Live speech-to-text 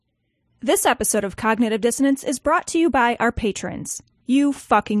This episode of Cognitive Dissonance is brought to you by our patrons. You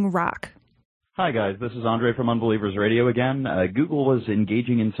fucking rock. Hi guys, this is Andre from Unbelievers Radio again. Google was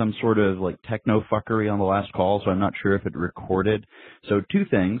engaging in some sort of techno fuckery on the last call, so I'm not sure if it recorded. So two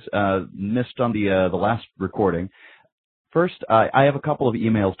things missed on the last recording. First, I have a couple of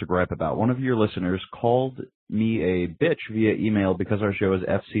emails to gripe about. One of your listeners called me a bitch via email because our show is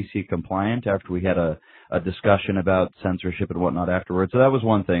FCC compliant after we had a discussion about censorship and whatnot afterwards. So that was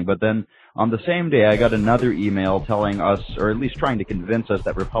one thing. But then on the same day, I got another email telling us, or at least trying to convince us,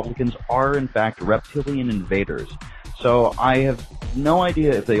 that Republicans are in fact reptilian invaders. So I have no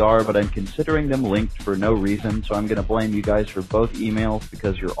idea if they are, but I'm considering them linked for no reason. So I'm going to blame you guys for both emails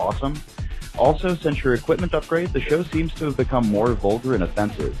because you're awesome. Also, since your equipment upgrade, the show seems to have become more vulgar and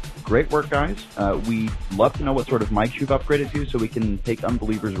offensive. Great work, guys. We'd love to know what sort of mics you've upgraded to so we can take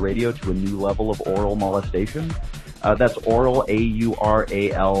Unbelievers Radio to a new level of oral molestation. That's oral,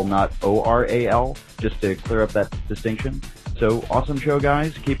 A-U-R-A-L, not O-R-A-L, just to clear up that distinction. So, awesome show,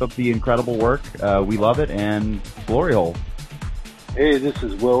 guys. Keep up the incredible work. We love it, and glory hole. Hey, this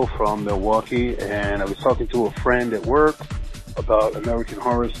is Will from Milwaukee, and I was talking to a friend at work about American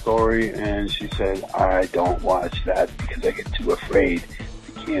Horror Story, and she said, I don't watch that because I get too afraid. I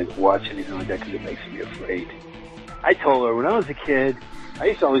can't watch anything like that because it makes me afraid. I told her when I was a kid, I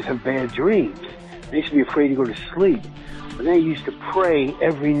used to always have bad dreams. I used to be afraid to go to sleep. But I used to pray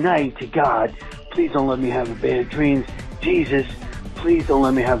every night to God, please don't let me have a bad dream. Jesus, please don't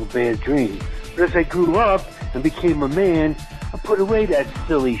let me have a bad dream. But as I grew up and became a man, I put away that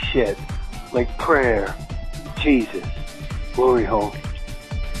silly shit, like prayer, Jesus. Glory hole.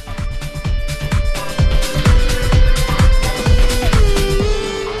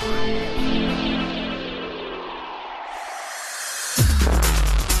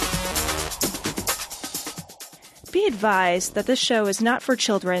 Be advised that this show is not for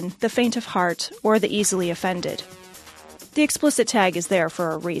children, the faint of heart, or the easily offended. The explicit tag is there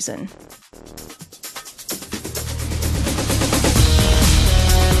for a reason.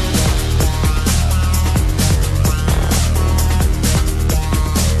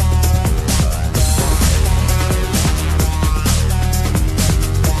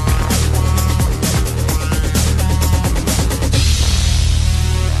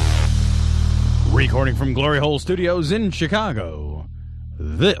 Recording from Glory Hole Studios in Chicago,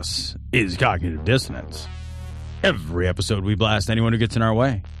 this is Cognitive Dissonance. Every episode we blast anyone who gets in our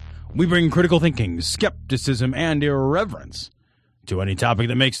way. We bring critical thinking, skepticism, and irreverence to any topic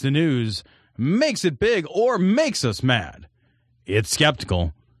that makes the news, makes it big, or makes us mad. It's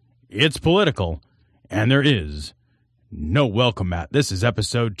skeptical, it's political, and there is no welcome mat. This is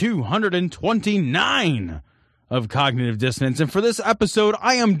episode 229 of Cognitive Dissonance, and for this episode,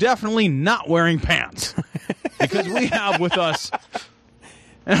 I am definitely not wearing pants because we have with us,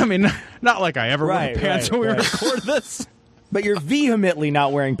 I mean, not like I ever wear pants when we record this, but you're vehemently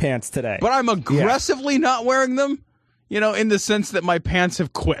not wearing pants today. But I'm aggressively not wearing them, in the sense that my pants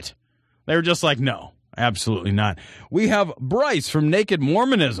have quit. They were just like, no, absolutely not. We have Bryce from Naked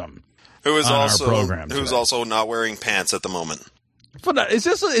Mormonism, who is also also not wearing pants at the moment. But is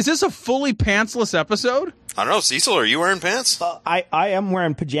this a fully pantsless episode? I don't know, Cecil, are you wearing pants? I am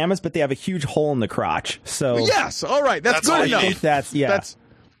wearing pajamas, but they have a huge hole in the crotch. So yes, all right, that's good enough. I think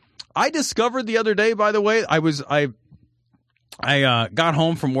I discovered the other day, by the way, I got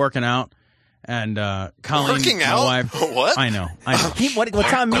home from working out, and Colleen, working my out? wife. What? I know. What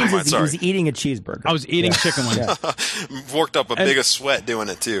Tom means is he was eating a cheeseburger. I was eating chicken wings. Worked up a big sweat doing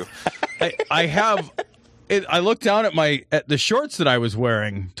it too. I looked down at the shorts that I was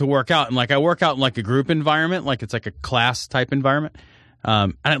wearing to work out, and I work out in a group environment, it's like a class type environment.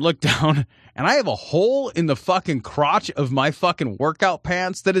 And I looked down, and I have a hole in the fucking crotch of my fucking workout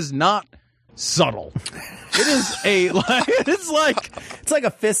pants that is not subtle. It is it's like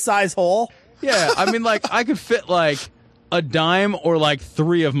a fist size hole. Yeah, I mean, I could fit a dime or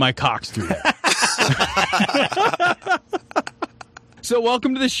 3 of my cocks through there. So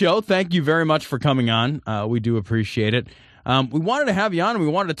welcome to the show. Thank you very much for coming on. We do appreciate it. We wanted to have you on, and we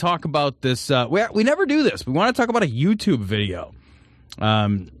wanted to talk about this. We never do this. We want to talk about a YouTube video,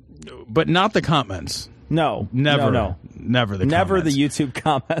 but not the comments. No. Never the comments. YouTube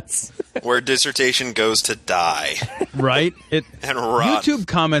comments. Where dissertation goes to die. Right? And rot. YouTube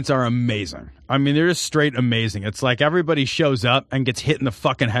comments are amazing. I mean, they're just straight amazing. It's like everybody shows up and gets hit in the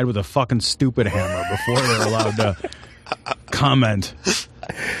fucking head with a fucking stupid hammer before they're allowed to comment.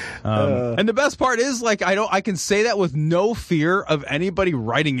 And the best part is, I can say that with no fear of anybody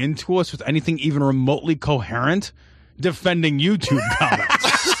writing into us with anything even remotely coherent defending YouTube comments.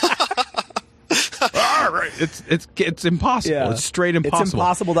 it's impossible. Yeah. It's straight impossible. It's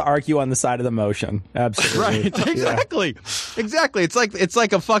impossible to argue on the side of the motion. Absolutely. Right. Exactly. Exactly. It's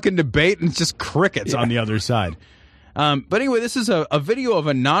like a fucking debate, and it's just crickets on the other side. But anyway, this is a video of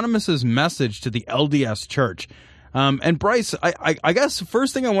Anonymous's message to the LDS Church. And Bryce, I guess the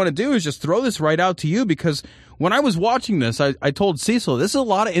first thing I want to do is just throw this right out to you, because when I was watching this, I told Cecil, this is a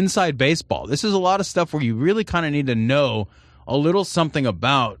lot of inside baseball. This is a lot of stuff where you really kind of need to know a little something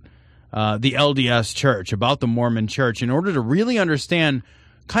about the LDS Church, about the Mormon Church, in order to really understand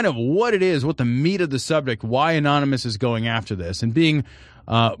kind of what it is, what the meat of the subject, why Anonymous is going after this, and being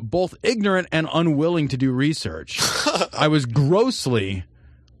both ignorant and unwilling to do research. I was grossly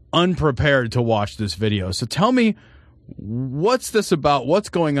unprepared to watch this video. So tell me, what's this about? What's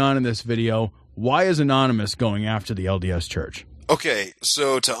going on in this video? Why is Anonymous going after the LDS Church? Okay,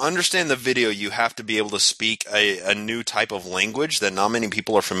 so to understand the video, you have to be able to speak a new type of language that not many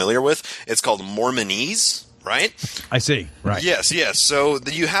people are familiar with. It's called Mormonese, right? I see, right. Yes. So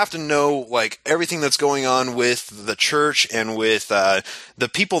you have to know, like, everything that's going on with the church and with the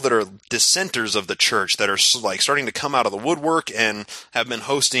people that are dissenters of the church that are, like, starting to come out of the woodwork and have been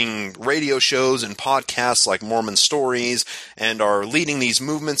hosting radio shows and podcasts like Mormon Stories and are leading these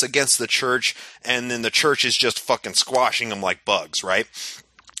movements against the church, and then the church is just fucking squashing them like bugs, right?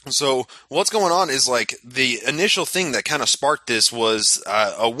 So what's going on is, like, the initial thing that kind of sparked this was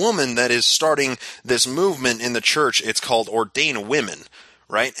a woman that is starting this movement in the church. It's called Ordain Women,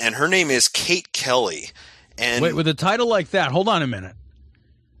 right? And her name is Kate Kelly. And wait, with a title like that, hold on a minute.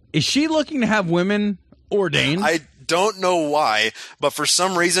 Is she looking to have women ordained? I don't know why, but for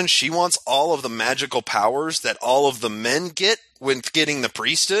some reason she wants all of the magical powers that all of the men get when getting the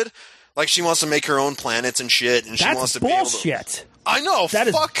priesthood. Like, she wants to make her own planets and shit, and she wants to be able to... bullshit. I know,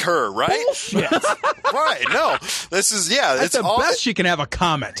 fuck her, right? Bullshit. Right, no. This is, That's it's the all... best she can have a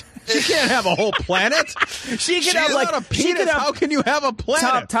comet. She can't have a whole planet. She could have, like, not a penis. How can you have a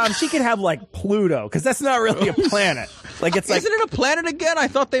planet? Tom, she could have, like, Pluto, because that's not really a planet. Like, it's like... Isn't it a planet again? I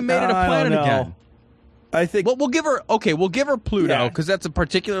thought they made it a planet again. I think... Well, we'll give her Pluto, because that's a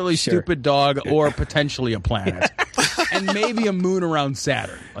particularly stupid dog, or potentially a planet. And maybe a moon around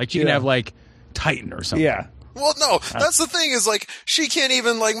Saturn. Like, she can have, like, Titan or something. Yeah. Well, no, that's the thing is, like, she can't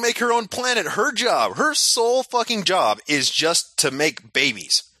even, like, make her own planet. Her job, her sole fucking job is just to make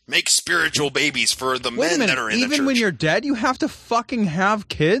babies. Make spiritual babies for the men that are in the church. Even when you're dead, you have to fucking have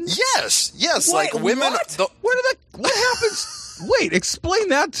kids? Yes, Wait, like, women... what? What happens? Wait, explain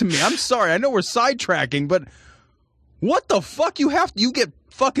that to me. I'm sorry, I know we're sidetracking, but what the fuck? You get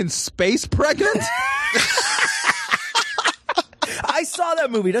fucking space pregnant? I saw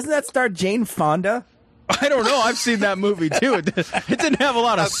that movie. Doesn't that star Jane Fonda? I don't know. I've seen that movie, too. It didn't have a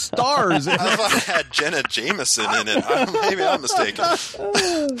lot of stars in it. I thought it had Jenna Jameson in it. Maybe I'm mistaken.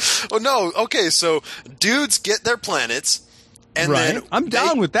 Oh, no. Okay, so dudes get their planets, and then... I'm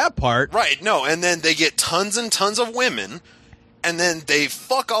down with that part. Right, no, and then they get tons and tons of women, and then they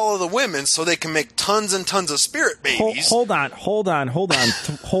fuck all of the women so they can make tons and tons of spirit babies. Hold on. Whoa.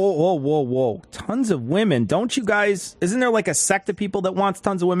 Tons of women. Don't you guys... Isn't there, like, a sect of people that wants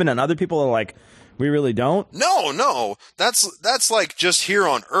tons of women, and other people are like... We really don't? No. That's like just here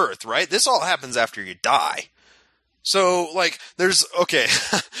on Earth, right? This all happens after you die. So, like, there's, okay,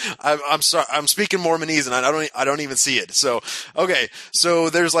 I'm sorry, I'm speaking Mormonese and I don't even see it. So, okay, so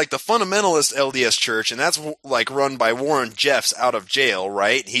there's like the fundamentalist LDS Church, and that's like run by Warren Jeffs out of jail,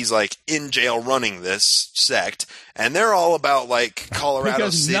 right? He's like in jail running this sect, and they're all about like Colorado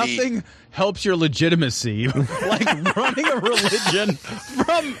City. Nothing helps your legitimacy like running a religion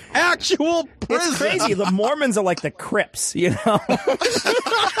from actual prison. It's crazy. The Mormons are like the Crips, you know?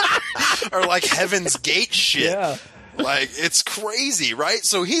 Or like Heaven's Gate shit. Yeah. Like, it's crazy, right?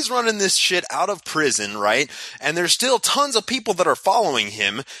 So he's running this shit out of prison, right? And there's still tons of people that are following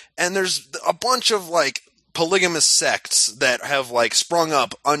him, and there's a bunch of, like, polygamous sects that have, like, sprung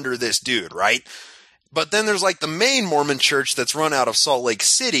up under this dude, right? But then there's, like, the main Mormon church that's run out of Salt Lake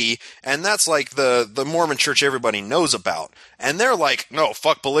City, and that's, like, the Mormon church everybody knows about. And they're like, no,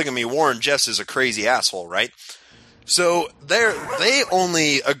 fuck polygamy, Warren Jeffs is a crazy asshole, right? So they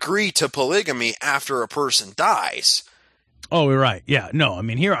only agree to polygamy after a person dies. Oh, we're right. Yeah, no, I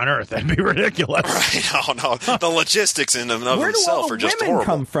mean, here on Earth, that'd be ridiculous. Right, no. The logistics in and of Where themselves do all are the just women horrible.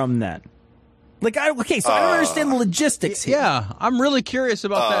 come from then? Like, I don't understand the logistics here. Yeah, I'm really curious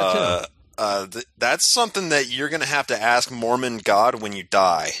about that, too. That's something that you're going to have to ask Mormon God when you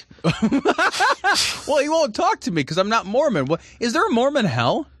die. Well, he won't talk to me because I'm not Mormon. Is there a Mormon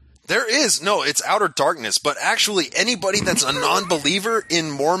hell? There is. No, it's outer darkness. But actually, anybody that's a non-believer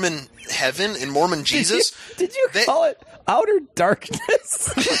in Mormon heaven, in Mormon Jesus... Did you call it outer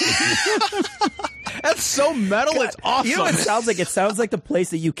darkness? That's so metal. It's awesome. You know what it sounds like? It sounds like the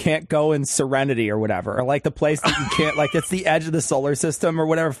place that you can't go in Serenity or whatever, or like the place that you can't, like it's the edge of the solar system or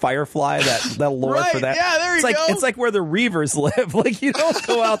whatever. Firefly, that lore Right, for that. yeah, there you go. It's like where the Reavers live. Like you don't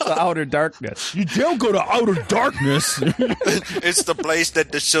go out to outer darkness. You don't go to outer darkness. It's the place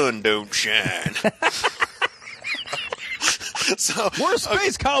that the sun don't shine. So we're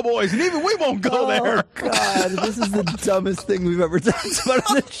space cowboys, and even we won't go there. Oh God, this is the dumbest thing we've ever talked about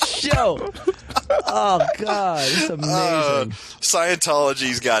on the show. Oh God, it's amazing.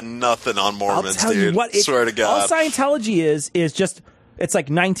 Scientology's got nothing on Mormons, I'll tell dude. you what, Swear to God. all Scientology is just, it's like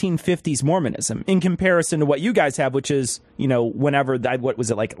 1950s Mormonism in comparison to what you guys have, which is, you know, whenever that, what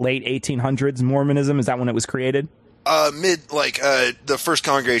was it, like late 1800s Mormonism? Is that when it was created? The first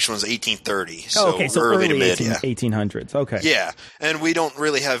congregation was 1830. So, okay, so early to mid, 1800s. Okay. Yeah, and we don't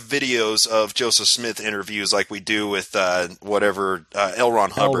really have videos of Joseph Smith interviews like we do with L. Ron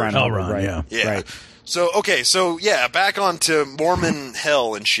Hubbard. L. Ron, right. Yeah. Right. So back on to Mormon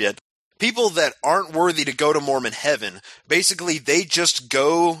hell and shit. People that aren't worthy to go to Mormon heaven, basically they just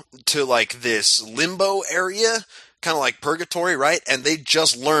go to like this limbo area, kind of like purgatory, right? And they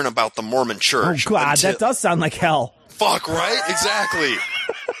just learn about the Mormon church. Oh God, that does sound like hell. Fuck, right? Exactly.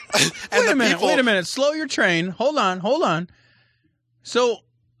 Wait a minute. Slow your train. Hold on. So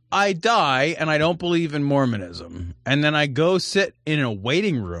I die and I don't believe in Mormonism. And then I go sit in a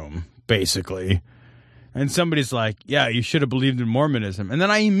waiting room, basically. And somebody's like, yeah, you should have believed in Mormonism. And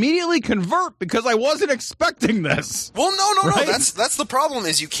then I immediately convert because I wasn't expecting this. Well, no. Right? That's the problem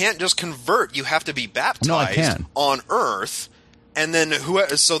is you can't just convert. You have to be baptized on earth. And then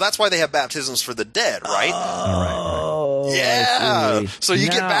so that's why they have baptisms for the dead, right? Oh, yeah. So you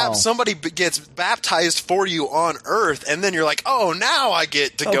somebody gets baptized for you on earth, and then you're like, oh, now I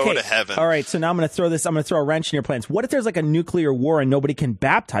get to go to heaven. All right, so now I'm going to throw a wrench in your plans. What if there's like a nuclear war and nobody can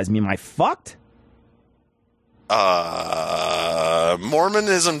baptize me? Am I fucked?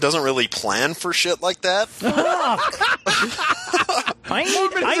 Mormonism doesn't really plan for shit like that. I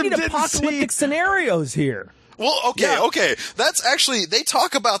need apocalyptic scenarios here. Well, okay. That's actually, they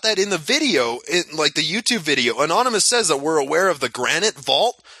talk about that in the video, in like the YouTube video. Anonymous says that we're aware of the granite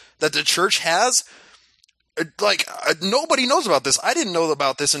vault that the church has. Like, nobody knows about this. I didn't know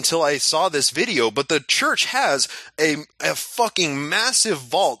about this until I saw this video, but the church has a fucking massive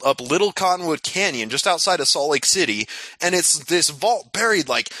vault up Little Cottonwood Canyon just outside of Salt Lake City, and it's this vault buried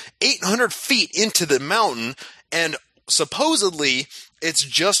like 800 feet into the mountain, and supposedly it's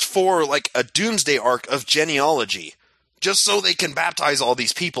just for like a doomsday arc of genealogy. Just so they can baptize all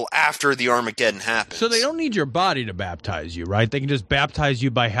these people after the Armageddon happens. So they don't need your body to baptize you, right? They can just baptize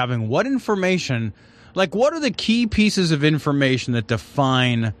you by having what information... Like, what are the key pieces of information that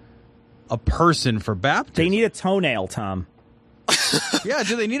define a person for baptism? They need a toenail, Tom. Yeah,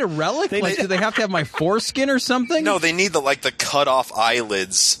 do they need a relic? Do they have to have my foreskin or something? No, they need the cut off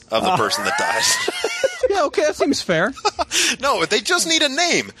eyelids of the person that dies. Yeah, okay, that seems fair. No, they just need a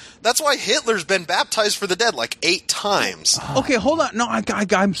name. That's why Hitler's been baptized for the dead like 8 times. Okay, hold on. No,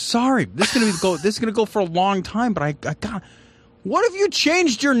 I'm sorry. This is gonna go for a long time. But I got. What if you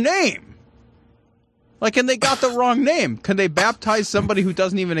changed your name? Like, and they got the wrong name. Can they baptize somebody who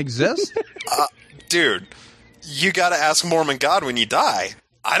doesn't even exist? Dude, you gotta ask Mormon God when you die.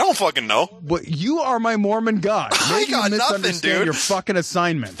 I don't fucking know. But you are my Mormon God. I got nothing, dude. Your fucking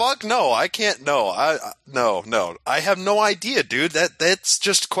assignment. Fuck no, I can't know. No. I have no idea, dude. That's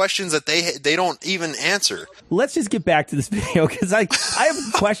just questions that they don't even answer. Let's just get back to this video because I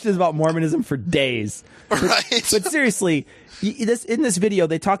have questions about Mormonism for days. Right. But seriously, in this video,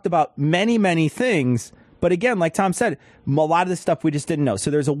 they talked about many, many things. But again, like Tom said, a lot of this stuff we just didn't know.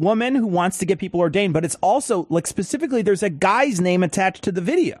 So there's a woman who wants to get people ordained, but it's also, like, specifically, there's a guy's name attached to the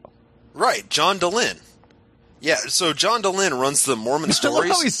video. Right, John DeLynn. Yeah, so John DeLynn runs the Mormon Stories. I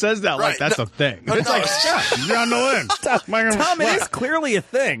love how he says that like that's a thing. It's like, yeah, John DeLynn. Tom, it is clearly a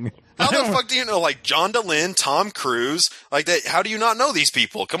thing. How the fuck do you know, like, John DeLynn, Tom Cruise, like that? How do you not know these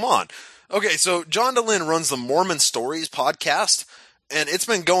people? Come on. Okay, so John DeLynn runs the Mormon Stories podcast, and it's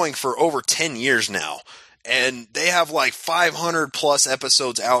been going for over 10 years now. And they have like 500 plus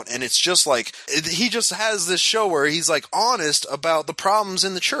episodes out, and it's just like, he just has this show where he's like honest about the problems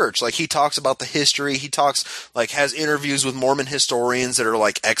in the church. Like, he talks about the history, he talks, like, has interviews with Mormon historians that are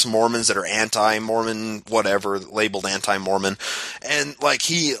like ex-Mormons that are anti-Mormon, whatever, labeled anti-Mormon. And like,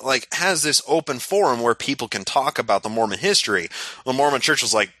 he like has this open forum where people can talk about the Mormon history. The Mormon church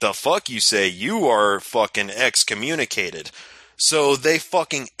was like, the fuck you say? You are fucking excommunicated. So they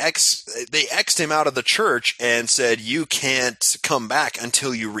fucking X'd him out of the church and said, you can't come back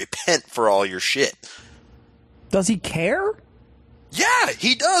until you repent for all your shit. Does he care? Yeah,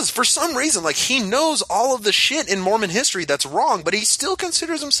 he does. For some reason, like, he knows all of the shit in Mormon history that's wrong, but he still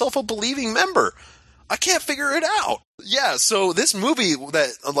considers himself a believing member. I can't figure it out. Yeah, so this movie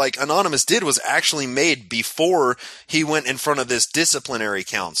that, like, Anonymous did was actually made before he went in front of this disciplinary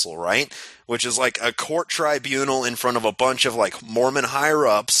council, right? Which is like a court tribunal in front of a bunch of, like, Mormon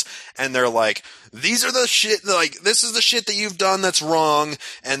higher-ups, and they're like, these are the shit, like, this is the shit that you've done that's wrong,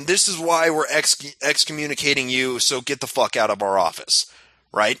 and this is why we're excommunicating you, so get the fuck out of our office,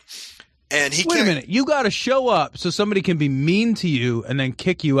 right? And he Wait a minute, you gotta show up so somebody can be mean to you and then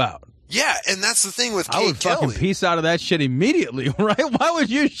kick you out. Yeah, and that's the thing with Kate I would Kelly. fucking piece out of that shit immediately, right? Why would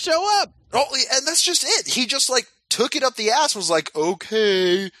you show up? Oh, and that's just it. He just, like, took it up the ass and was like,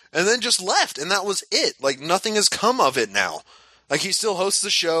 okay, and then just left, and that was it. Like, nothing has come of it now. Like, he still hosts the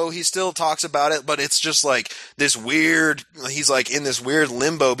show, he still talks about it, but it's just like this weird, he's like in this weird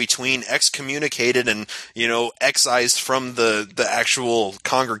limbo between excommunicated and, you know, excised from the actual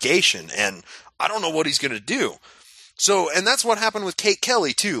congregation, and I don't know what he's gonna do. So, and that's what happened with Kate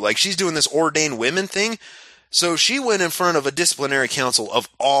Kelly, too. Like, she's doing this ordained women thing. So she went in front of a disciplinary council of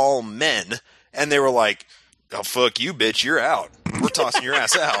all men, and they were like, oh, fuck you, bitch, you're out. We're tossing your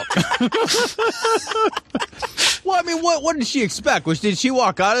ass out. Well, I mean, what did she expect? Did she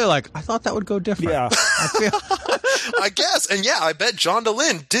walk out of there like, I thought that would go different? Yeah. I guess. And yeah, I bet John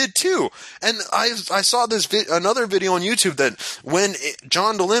DeLynn did too. And I saw this another video on YouTube that when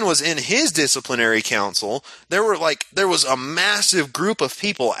John DeLynn was in his disciplinary council, there was a massive group of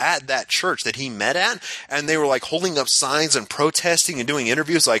people at that church that he met at, and they were like holding up signs and protesting and doing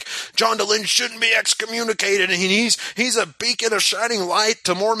interviews like, John DeLynn shouldn't be excommunicated, and he's a beacon of shining light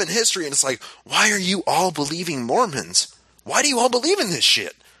to Mormon history. And it's like, why are you all believing Mormons? Why do you all believe in this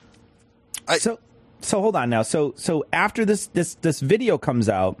shit? So hold on now. So after this video comes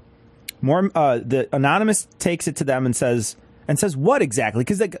out, the Anonymous takes it to them and says what exactly?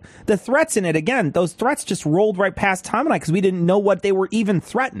 Because the threats in it, again, those threats just rolled right past Tom and I because we didn't know what they were even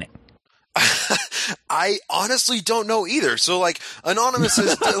threatening. I honestly don't know either. So, like, Anonymous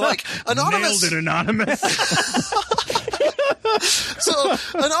is like Anonymous. Nailed it, Anonymous. So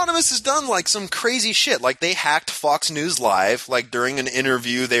Anonymous has done like some crazy shit. Like, they hacked Fox News Live. Like, during an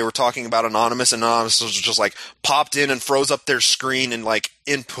interview, they were talking about Anonymous, and Anonymous was just like popped in and froze up their screen and like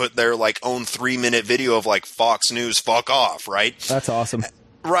input their like own 3-minute video of like Fox News fuck off, right? That's awesome.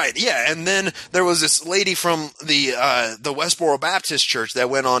 Right, yeah, and then there was this lady from the Westboro Baptist Church that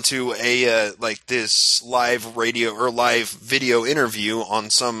went on to a like this live radio or live video interview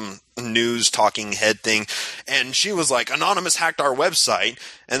on some news talking head thing, and she was like, Anonymous hacked our website,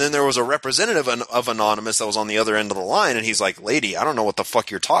 and then there was a representative of Anonymous that was on the other end of the line, and he's like, lady, I don't know what the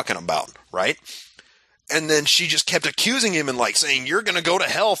fuck you're talking about, right? And then she just kept accusing him and like saying, you're going to go to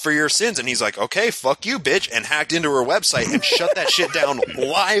hell for your sins. And he's like, okay, fuck you, bitch. And hacked into her website and shut that shit down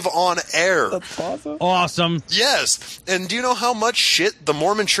live on air. That's awesome. Awesome. Yes. And do you know how much shit the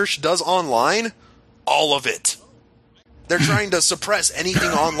Mormon Church does online? All of it. They're trying to suppress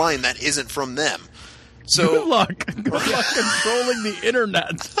anything online that isn't from them. So Good luck controlling the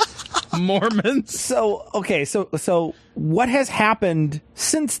internet, Mormons. So, okay, so what has happened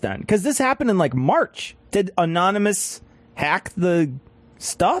since then? Because this happened in like March. Did Anonymous hack the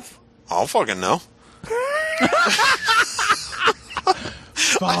stuff? I don't fucking know.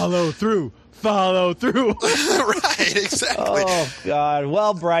 Follow through. Right, exactly. Oh, God.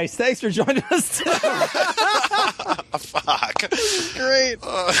 Well, Bryce, thanks for joining us today. Fuck. Great.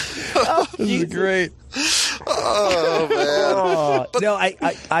 This is great. Oh, man. Oh, no,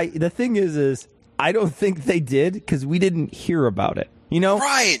 I the thing is I don't think they did because we didn't hear about it. You know?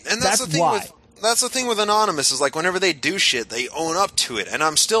 Right. And that's the thing why. That's the thing with Anonymous is like whenever they do shit, they own up to it. And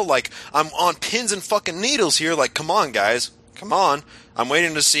I'm still like, I'm on pins and fucking needles here. Like, come on, guys. Come on. I'm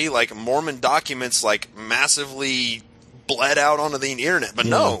waiting to see like Mormon documents like massively bled out onto the internet. But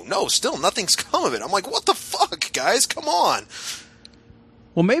no, still nothing's come of it. I'm like, what the fuck, guys? Come on.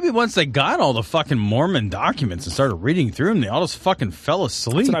 Well, maybe once they got all the fucking Mormon documents and started reading through them, they all just fucking fell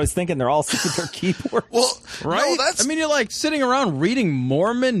asleep. That's what I was thinking. They're all sitting at their keyboard. Well, right? No, I mean, you're like sitting around reading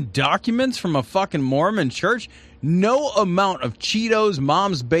Mormon documents from a fucking Mormon church. No amount of Cheetos,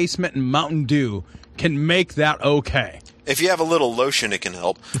 Mom's Basement, and Mountain Dew can make that okay. If you have a little lotion, it can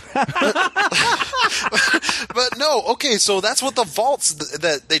help. But no, okay, so that's what the vaults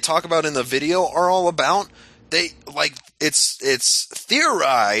that they talk about in the video are all about. They like it's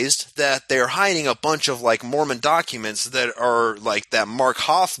theorized that they're hiding a bunch of like Mormon documents that are like that Mark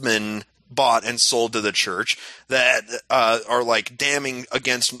Hoffman bought and sold to the church that are like damning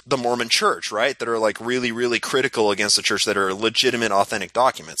against the Mormon church, right? That are like really, really critical against the church, that are legitimate, authentic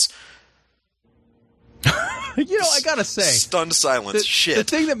documents. You know, I gotta say, stunned silence. Shit. The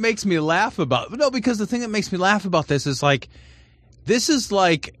thing that makes me laugh about because the thing that makes me laugh about this is like this is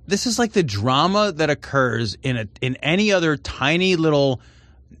like the drama that occurs in any other tiny little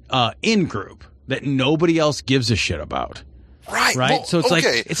in group that nobody else gives a shit about. Right. Well, so it's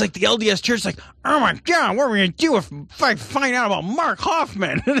okay. like the LDS Church is like, oh my God, what are we gonna do if I find out about Mark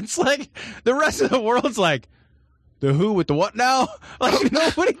Hoffman? And it's like the rest of the world's like, the who with the what now? Like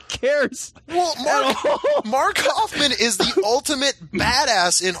nobody cares. Well, Mark Hoffman is the ultimate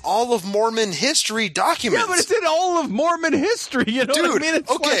badass in all of Mormon history documents. Yeah, but it's in all of Mormon history. You know what I mean?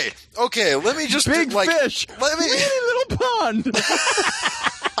 It's okay. Let me just big fish, really little pond.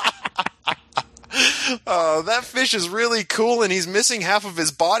 That fish is really cool, and he's missing half of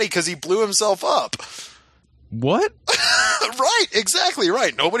his body because he blew himself up. What? Right, exactly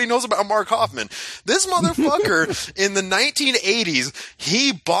right. Nobody knows about Mark Hoffman. This motherfucker in the 1980s,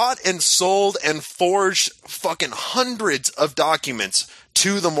 he bought and sold and forged fucking hundreds of documents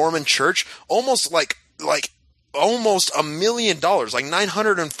to the Mormon Church, almost like almost $1 million, like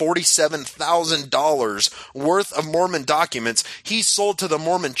 $947,000 worth of Mormon documents he sold to the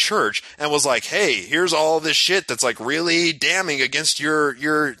Mormon Church and was like, hey, here's all this shit that's like really damning against your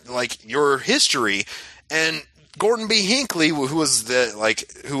history. And Gordon B. Hinckley, who was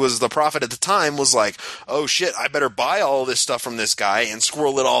the prophet at the time, was like, oh shit, I better buy all this stuff from this guy and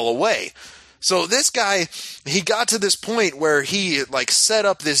squirrel it all away. So this guy, he got to this point where he like set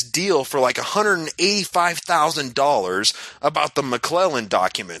up this deal for like $185,000 about the McClellan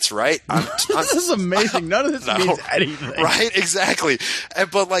documents, right? This is amazing. None of this means anything. Right, exactly.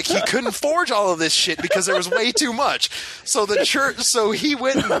 But like he couldn't forge all of this shit because there was way too much. So the church, so he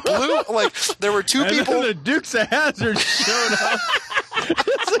went and blew, like there were two people. And then the Dukes of Hazzard showed up.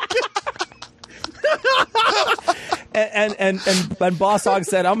 And Boss Hog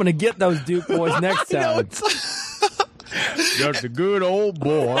said, I'm going to get those Duke boys next time. Just a good old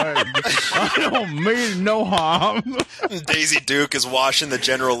boy. I don't mean no harm. Daisy Duke is washing the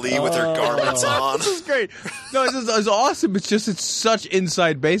General Lee with her garments on. This is great. No, it's awesome. It's such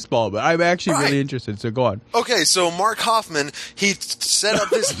inside baseball, but I'm actually really interested, so go on. Okay, so Mark Hoffman, he set up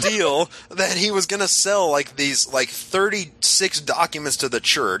this deal that he was going to sell like these 36 documents to the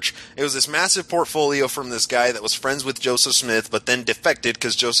church. It was this massive portfolio from this guy that was friends with Joseph Smith, but then defected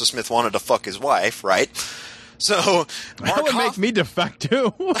because Joseph Smith wanted to fuck his wife, right? So that would make me defect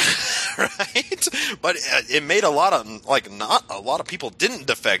too, right? But it made not a lot of people didn't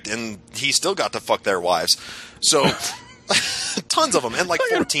defect, and he still got to fuck their wives. So tons of them, and like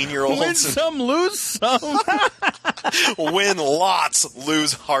 14-year-olds. Win some, lose some. Win lots,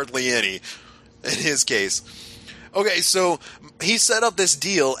 lose hardly any. In his case, okay. So he set up this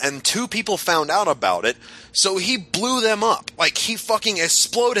deal, and two people found out about it. So he blew them up, like he fucking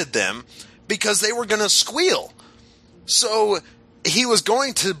exploded them. Because they were going to squeal. So he was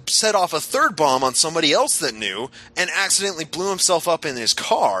going to set off a third bomb on somebody else that knew and accidentally blew himself up in his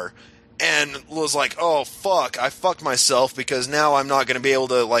car and was like, oh, fuck, I fucked myself because now I'm not going to be able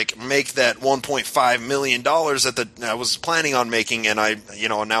to like make that $1.5 million that I was planning on making, and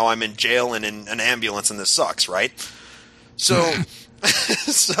now I'm in jail and in an ambulance and this sucks, right? So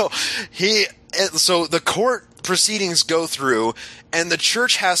so the court proceedings go through, and the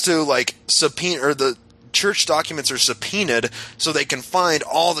church has to like subpoena, or the church documents are subpoenaed so they can find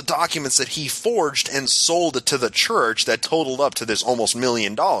all the documents that he forged and sold to the church that totaled up to this almost $1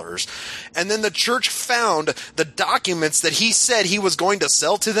 million. And then the church found the documents that he said he was going to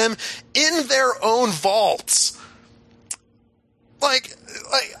sell to them in their own vaults. Like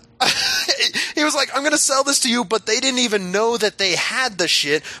he was like, I'm going to sell this to you, but they didn't even know that they had the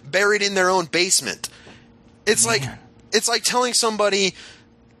shit buried in their own basement. It's like telling somebody,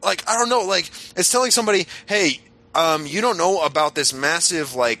 like, I don't know, like, it's telling somebody, hey, you don't know about this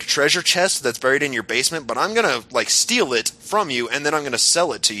massive, like, treasure chest that's buried in your basement, but I'm gonna, like, steal it from you, and then I'm gonna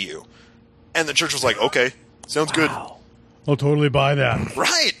sell it to you. And the church was like, okay, sounds good. I'll totally buy that.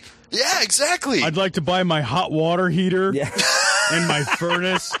 Right. Yeah, exactly. I'd like to buy my hot water heater and my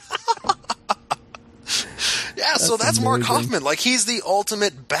furnace. Yeah, so that's amazing. Mark Hoffman. Like, he's the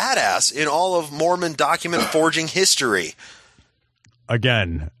ultimate badass in all of Mormon document forging history.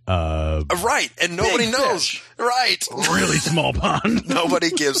 Again. Right, and nobody knows. Fish. Right. Really small pond.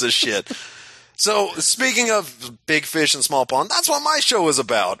 Nobody gives a shit. So, speaking of big fish and small pond, that's what my show is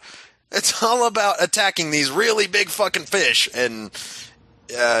about. It's all about attacking these really big fucking fish, and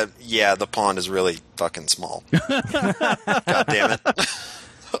the pond is really fucking small. God damn it.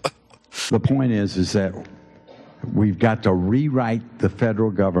 The point is that we've got to rewrite the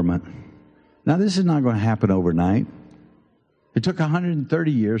federal government. Now, this is not going to happen overnight. It took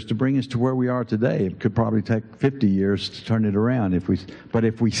 130 years to bring us to where we are today. It could probably take 50 years to turn it around. But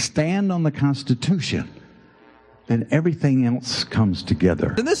if we stand on the Constitution, then everything else comes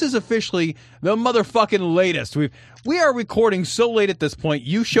together. And this is officially the motherfucking latest. We are recording so late at this point.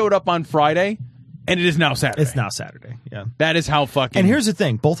 You showed up on Friday, and it is now Saturday. It's now Saturday. Yeah. That is how fucking. And here's the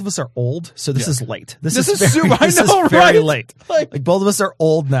thing: both of us are old, so this is late. This is super. I this know, is very right? late. Like both of us are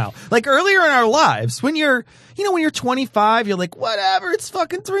old now. Like earlier in our lives, when you're 25, you're like, whatever. It's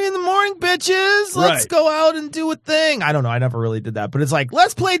fucking 3 a.m, bitches. Let's go out and do a thing. I don't know. I never really did that, but it's like,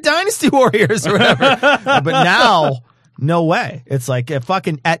 let's play Dynasty Warriors or whatever. But now, no way. It's like at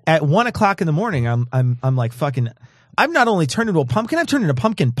 1 o'clock in the morning. I'm like fucking. I've not only turned into a pumpkin, I've turned into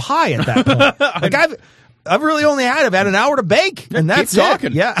pumpkin pie at that point. Like I've really only had an hour to bake, and that's keep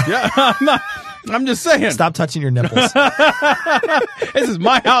talking. it. Yeah. I'm just saying. Stop touching your nipples. This is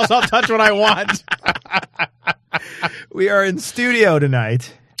my house. I'll touch what I want. We are in studio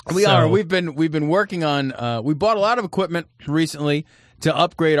tonight. We are. We've been working on. We bought a lot of equipment recently to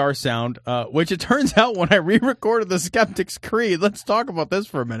upgrade our sound, which it turns out when I re-recorded the Skeptic's Creed. Let's talk about this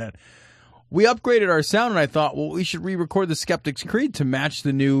for a minute. We upgraded our sound, and I thought, well, we should re-record the Skeptic's Creed to match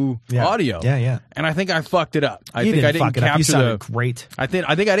the new audio. Yeah. And I think I fucked it up. I didn't capture fuck it up. You sounded great. I think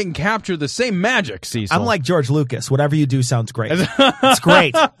I didn't capture the same magic, Cecil. I'm like George Lucas. Whatever you do sounds great. It's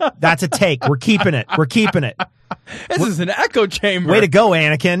great. That's a take. We're keeping it. This is an echo chamber. Way to go,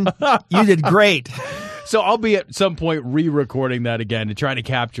 Anakin. You did great. So I'll be at some point re-recording that again to try to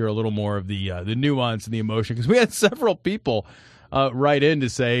capture a little more of the nuance and the emotion, because we had several people write in to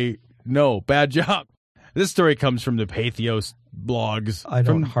say, no, bad job. This story comes from the Pathos blogs. I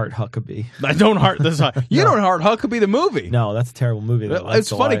don't heart Huckabee. I don't heart this. You don't heart Huckabee the movie. No, that's a terrible movie. It's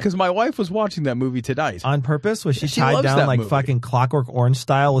funny because my wife was watching that movie tonight. On purpose? Was she She tied loves down that like movie. fucking Clockwork Orange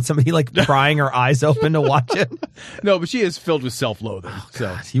style with somebody like prying her eyes open to watch it? No, but she is filled with self-loathing.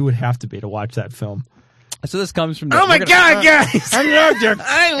 You would have to be to watch that film. So this comes from. Oh my God, guys! I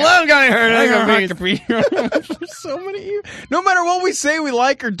love getting hurt. There's so many. No matter what we say we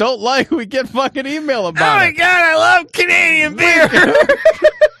like or don't like, we get fucking email about it. Oh my God, I love Canadian beer.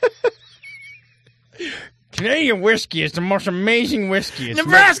 Canadian whiskey is the most amazing whiskey.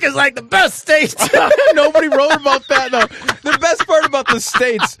 Nebraska's like the best state. Nobody wrote about that, though. The best part about the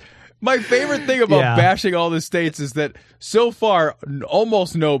states, my favorite thing about bashing all the states is that so far,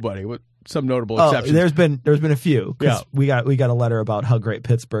 almost nobody, with some notable exceptions. There's been a few. Yeah. We got a letter about how great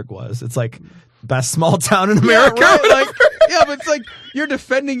Pittsburgh was. It's like best small town in America. Yeah, right? But it's like you're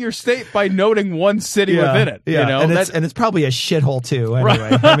defending your state by noting one city within it. Yeah, you know? and it's probably a shithole too.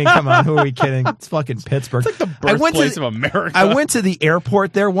 Anyway, I mean, come on, who are we kidding? It's fucking Pittsburgh. It's like the birthplace of America. I went to the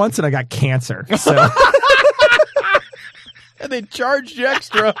airport there once and I got cancer. So. And they charged you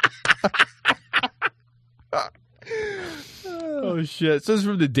extra. Oh, shit. So this is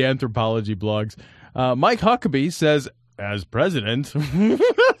from the Danthropology blogs. Mike Huckabee says, as president...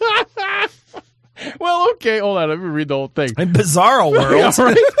 Well, okay, hold on. Let me read the whole thing. In Bizarro World. Yeah,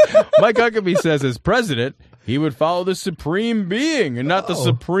 right? Mike Huckabee says, as president, he would follow the supreme being and not the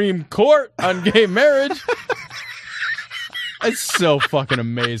Supreme Court on gay marriage. It's so fucking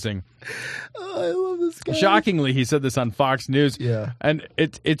amazing. Oh, I love this guy. Shockingly, he said this on Fox News. Yeah. And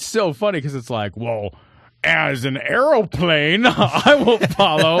it's so funny because it's like, well, as an aeroplane, I will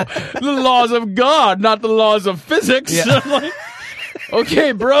follow the laws of God, not the laws of physics. Yeah. I'm like,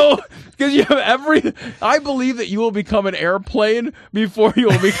 okay, bro, because you have I believe that you will become an airplane before you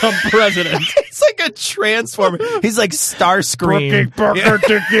will become president. It's like a transformer. He's like Starscream.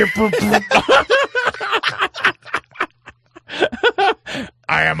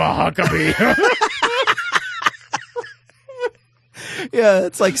 I am a Huckabee. Yeah,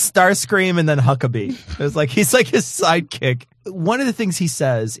 it's like Starscream and then Huckabee. It's like he's like his sidekick. One of the things he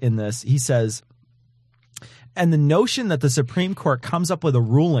says in this, he says, and the notion that the Supreme Court comes up with a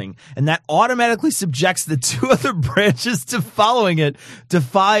ruling and that automatically subjects the two other branches to following it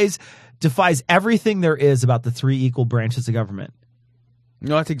defies everything there is about the three equal branches of government.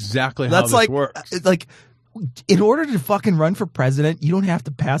 No, that's exactly how this works. Like, in order to fucking run for president, you don't have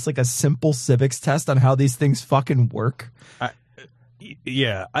to pass like a simple civics test on how these things fucking work.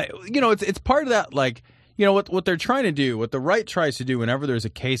 It's part of that, like, you know, what they're trying to do, what the right tries to do whenever there's a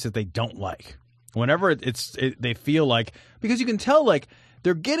case that they don't like, whenever they feel like, because you can tell, like,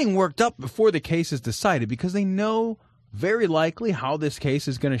 they're getting worked up before the case is decided because they know very likely how this case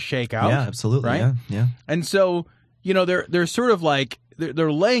is going to shake out. Yeah, absolutely. Right? Yeah. And so, you know, they're sort of like,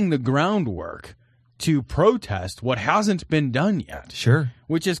 they're laying the groundwork to protest what hasn't been done yet. Sure.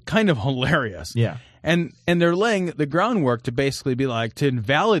 Which is kind of hilarious. Yeah. And they're laying the groundwork to basically be like, to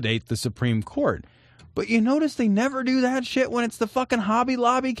invalidate the Supreme Court, But you notice they never do that shit when it's the fucking Hobby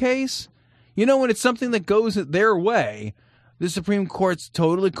Lobby case? You know, when it's something that goes their way, the Supreme Court's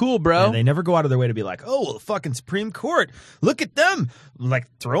totally cool, bro. And they never go out of their way to be like, oh, well, the fucking Supreme Court, look at them, like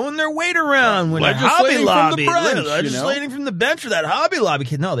throwing their weight around when Hobby Lobby, legislating from the bench for that Hobby Lobby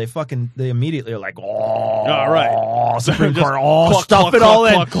kid. No, they immediately are like, Supreme Court, stuff it all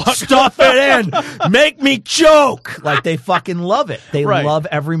in, stuff it in, make me choke. Like they fucking love it. They love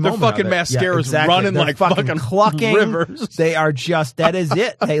every moment. Their fucking mascara's running like fucking clucking rivers. They are just, that is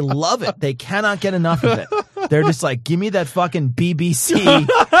it. They love it. They cannot get enough of it. They're just like, give me that fucking BBC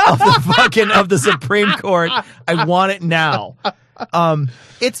of the Supreme Court. I want it now.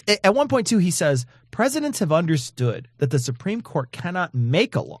 It's at one point too. He says presidents have understood that the Supreme Court cannot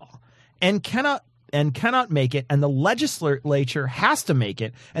make a law and cannot make it, and the legislature has to make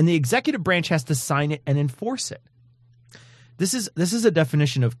it, and the executive branch has to sign it and enforce it. This is a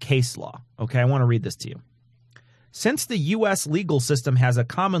definition of case law. Okay, I want to read this to you. Since the U.S. legal system has a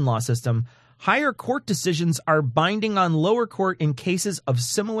common law system, higher court decisions are binding on lower court in cases of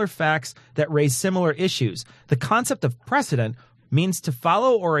similar facts that raise similar issues. The concept of precedent means to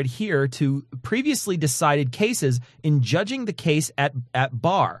follow or adhere to previously decided cases in judging the case at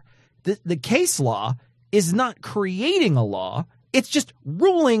bar. The case law is not creating a law. It's just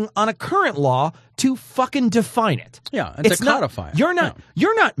ruling on a current law to fucking define it. Yeah, and to codify it.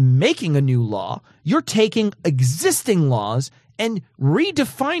 You're not making a new law. You're taking existing laws and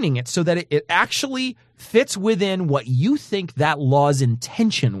redefining it so that it actually fits within what you think that law's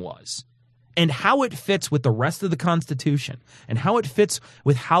intention was, and how it fits with the rest of the Constitution, and how it fits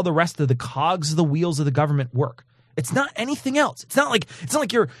with how the rest of the cogs of the wheels of the government work. It's not anything else. It's not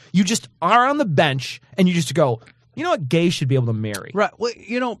like you just are on the bench and you just go, you know what, gays should be able to marry. Right. Well,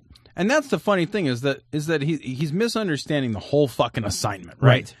 and that's the funny thing is that he's misunderstanding the whole fucking assignment,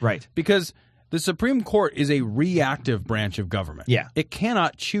 right? Right. Because the Supreme Court is a reactive branch of government. Yeah. It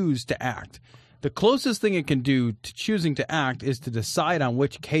cannot choose to act. The closest thing it can do to choosing to act is to decide on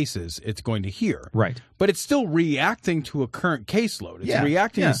which cases it's going to hear. Right. But it's still reacting to a current caseload. It's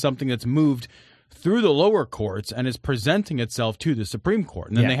reacting to something that's moved through the lower courts and is presenting itself to the Supreme Court.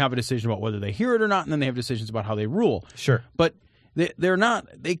 And then they have a decision about whether they hear it or not, and then they have decisions about how they rule. Sure. But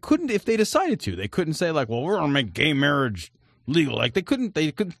they couldn't, if they decided to, they couldn't say like, well, we're going to make gay marriage legal. Like they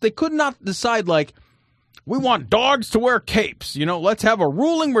could not decide like, we want dogs to wear capes. Let's have a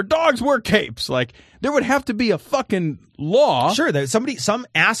ruling where dogs wear capes. Like there would have to be a fucking law. Sure, some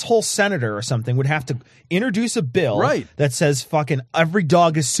asshole senator or something would have to introduce a bill that says fucking every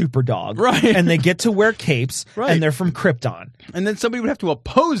dog is super dog. Right. And they get to wear capes and they're from Krypton. And then somebody would have to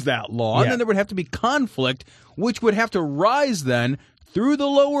oppose that law. And then there would have to be conflict, which would have to rise then through the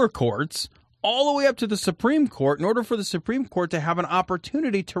lower courts all the way up to the Supreme Court in order for the Supreme Court to have an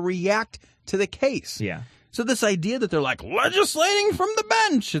opportunity to react to the case. Yeah. So this idea that they're like legislating from the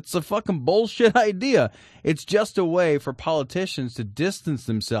bench, it's a fucking bullshit idea. It's just a way for politicians to distance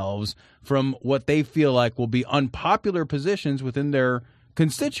themselves from what they feel like will be unpopular positions within their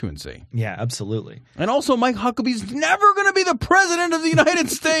constituency. Yeah, absolutely. And also, Mike Huckabee's never going to be the president of the United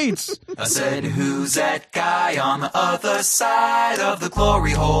States. I said, who's that guy on the other side of the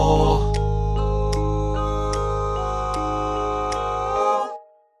glory hole?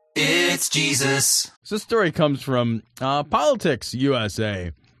 It's Jesus. So this story comes from Politics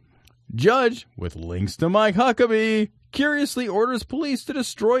USA. Judge, with links to Mike Huckabee, curiously orders police to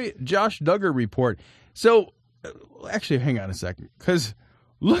destroy Josh Duggar report. So, actually, hang on a second, because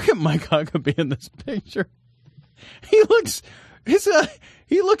look at Mike Huckabee in this picture. He looks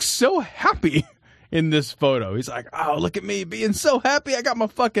so happy in this photo. He's like, oh, look at me being so happy. I got my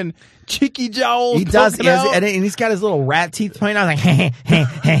fucking cheeky jowls. He does, and he's got his little rat teeth pointing out like,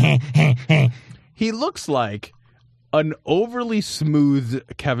 He looks like an overly smooth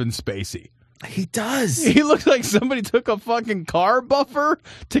Kevin Spacey. He does. He looks like somebody took a fucking car buffer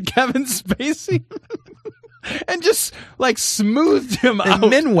to Kevin Spacey and just like smoothed him out. And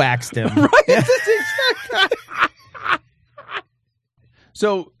min-waxed him. Right? Yeah.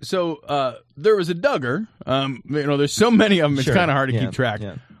 So there was a Duggar. There's so many of them, it's kind of hard to keep track.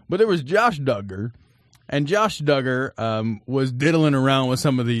 Yeah. But there was Josh Duggar, and Josh Duggar was diddling around with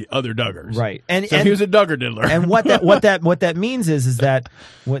some of the other Duggars. Right. And he was a Duggar diddler. And what that means is that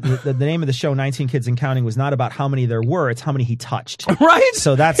the name of the show, 19 Kids and Counting, was not about how many there were, it's how many he touched. Right?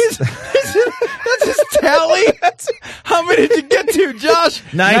 So that's his tally. How many did you get to,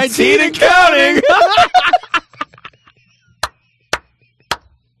 Josh? 19 and counting.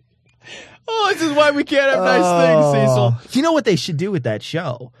 Oh, this is why we can't have nice things, Cecil. You know what they should do with that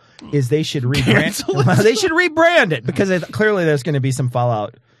show is they should rebrand. They should rebrand it because clearly there's going to be some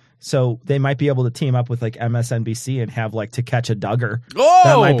fallout. So they might be able to team up with like MSNBC and have like To Catch a Duggar. Oh,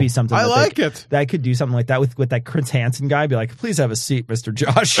 that might be something. I like it. That could do something like that with that Chris Hansen guy. Be like, please have a seat, Mr.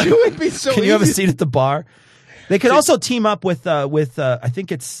 Josh. It would be so Can you have a easy. seat at the bar? They could also team up with I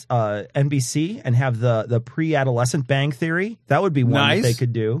think it's NBC and have the pre-adolescent Bang Theory. That would be one that they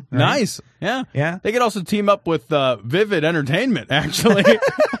could do. Right? Nice. Yeah. They could also team up with Vivid Entertainment, actually.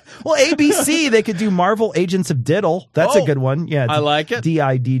 Well, ABC, they could do Marvel Agents of Diddle. That's a good one. Yeah. I like it.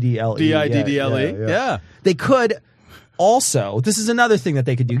 Diddle. Diddle. Yeah. They could also, this is another thing that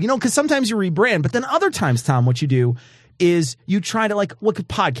they could do, because sometimes you rebrand, but then other times, Tom, what you do is you try to like look at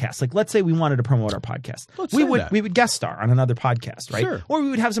podcasts. Like, let's say we wanted to promote our podcast. We would guest star on another podcast, right? Sure. Or we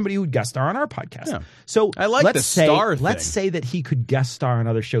would have somebody who would guest star on our podcast. Yeah. So I like the star thing. Let's say that he could guest star on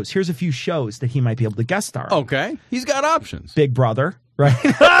other shows. Here's a few shows that he might be able to guest star on. Okay. He's got options. Big Brother, right?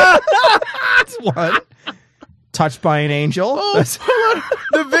 That's one. Touched by an Angel. Oh,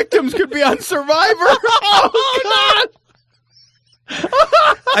 the victims could be on Survivor. Oh, God.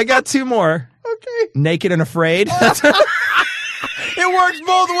 I got two more. Okay. Naked and Afraid. It works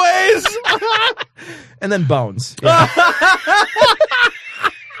both ways. And then Bones. Yeah.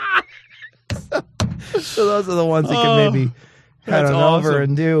 So those are the ones that can maybe head on over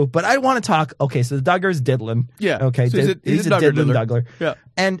and do. But I want to talk. Okay, so the Duggar's diddling. Yeah. Okay. So he's a diddling Duggler. Yeah.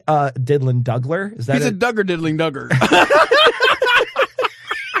 And diddling Dougler. Is that he's a Duggar diddling Duggar.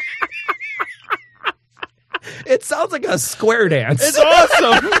 It sounds like a square dance. It's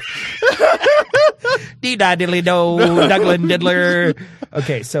awesome. Dee-da diddly do, Douglin diddler.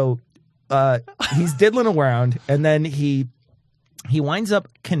 Okay, so he's diddling around, and then he winds up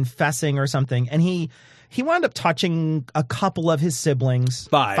confessing or something, and he wound up touching a couple of his siblings.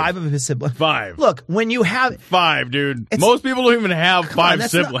 Five of his siblings. Look, when you have 5, dude. Most people don't even have 5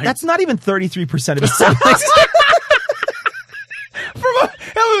 siblings. That's not even 33% of his siblings.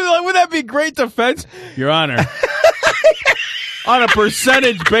 Would that be great defense? Your Honor. On a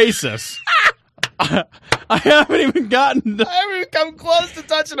percentage basis. I haven't even come close to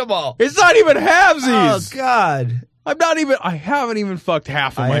touching them all. It's not even halvesies. Oh, God. I haven't even fucked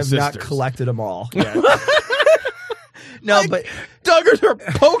half of my sisters. I have not collected them all yet. No, but Duggars are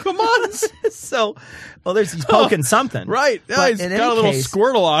Pokemons. So, well, he's poking something. Right. Yeah, he's got a little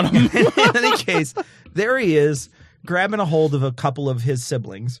Squirtle on him. In any case, there he is, grabbing a hold of a couple of his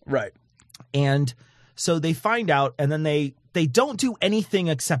siblings. Right. And so they find out, and then they don't do anything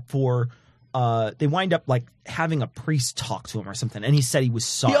except for they wind up like having a priest talk to him or something, and he said he was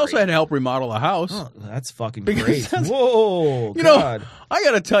sorry. He also had to help remodel a house. Oh, that's fucking great. Whoa, you know, I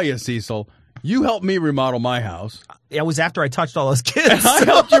got to tell you, Cecil, you helped me remodel my house. It was after I touched all those kids. And I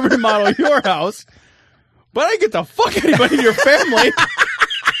helped you remodel your house, but I didn't get to fuck anybody in your family.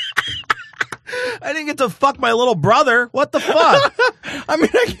 I didn't get to fuck my little brother. What the fuck? I mean,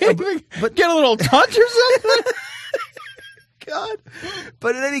 I can't even get a little touch or something. God.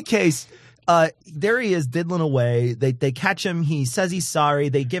 But in any case, there he is diddling away. They catch him. He says he's sorry.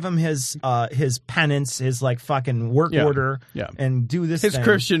 They give him his penance, his like fucking work order, and do this. His thing.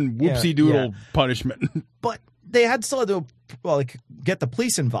 Christian whoopsie doodle punishment. But they still had to get the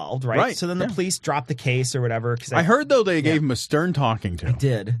police involved, right? So then the police dropped the case or whatever. I heard though they gave him a stern talking to. They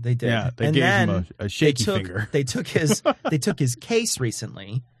did. Yeah, they gave him a shaky finger. They took his case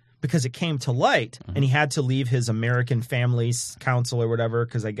recently because it came to light, and he had to leave his American Families Council or whatever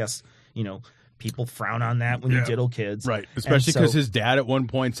because I guess people frown on that when you diddle kids, right? Especially because his dad at one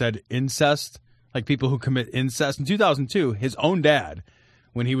point said incest, like people who commit incest. In 2002, his own dad,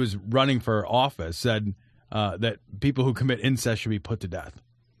 when he was running for office, said that people who commit incest should be put to death,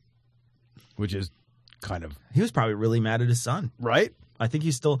 which is kind of... He was probably really mad at his son. Right? I think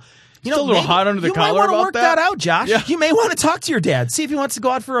he's still... still a little hot under the collar about that. You might want to work that out, Josh. Yeah. You may want to talk to your dad. See if he wants to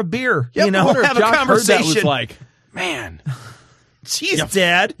go out for a beer. Yeah, have a conversation. Heard that was like, man... Jeez,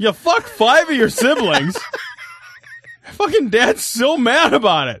 Dad. You fucked 5 of your siblings. Fucking Dad's so mad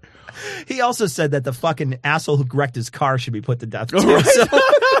about it. He also said that the fucking asshole who wrecked his car should be put to death too. Right.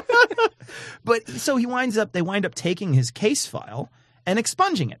 But so they wind up taking his case file and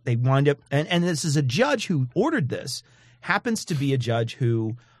expunging it. They wind up, and this is a judge who ordered this, happens to be a judge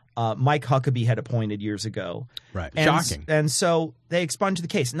who Mike Huckabee had appointed years ago. Right. And, Shocking. And so they expunged the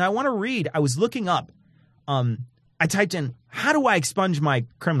case. Now I want to read, I was looking up, I typed in, how do I expunge my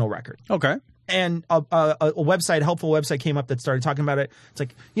criminal record? Okay. And a website, a helpful website came up that started talking about it. It's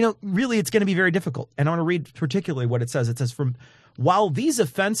like, really it's going to be very difficult. And I want to read particularly what it says. It says, while these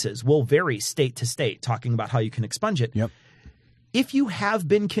offenses will vary state to state, talking about how you can expunge it, if you have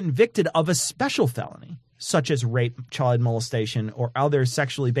been convicted of a special felony, such as rape, child molestation, or other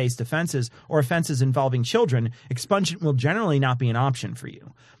sexually based offenses or offenses involving children, expungement will generally not be an option for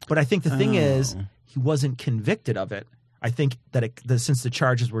you. But I think the thing is, he wasn't convicted of it. I think that since the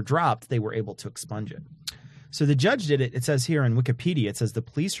charges were dropped, they were able to expunge it. So the judge did it. It says here in Wikipedia, it says the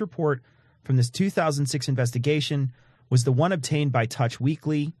police report from this 2006 investigation was the one obtained by Touch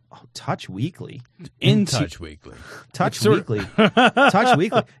Weekly. Oh, Touch Weekly. Touch Weekly. Touch Weekly. Touch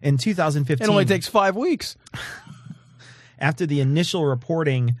Weekly. In 2015. It only takes 5 weeks. After the initial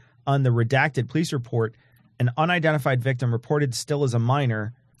reporting on the redacted police report, an unidentified victim reported still as a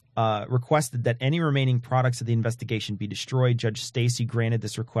minor requested that any remaining products of the investigation be destroyed. Judge Stacy granted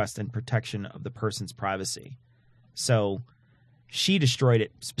this request in protection of the person's privacy. So she destroyed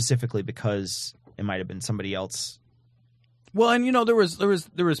it specifically because it might have been somebody else. Well, and there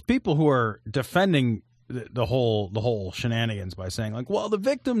was people who are defending the whole shenanigans by saying like, well, the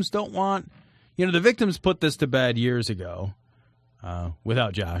victims don't want, the victims put this to bed years ago,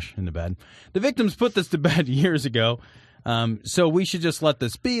 without Josh in the bed. The victims put this to bed years ago, so we should just let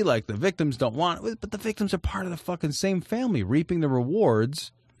this be. Like the victims don't want it, but the victims are part of the fucking same family, reaping the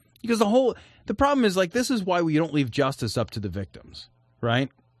rewards. Because the problem is like this is why we don't leave justice up to the victims, right?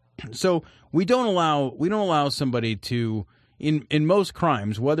 So we don't allow somebody to. In most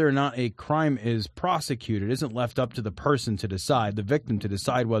crimes, whether or not a crime is prosecuted isn't left up to the person to decide, the victim to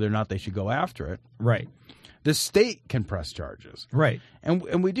decide whether or not they should go after it. Right. The state can press charges. Right.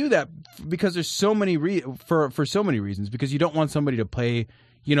 And we do that because there's so many for so many reasons, because you don't want somebody to pay,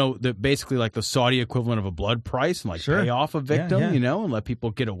 basically like the Saudi equivalent of a blood price and like pay off a victim, and let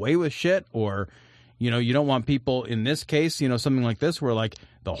people get away with shit, or you don't want people in this case, something like this where like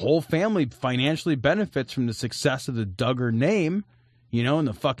the whole family financially benefits from the success of the Duggar name, and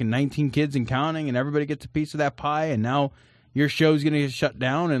the fucking 19 kids and counting, and everybody gets a piece of that pie, and now your show's going to get shut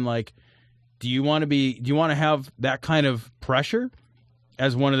down. And like, do you want to have that kind of pressure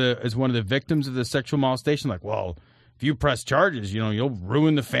as one of the victims of the sexual molestation? Like, well, if you press charges, you'll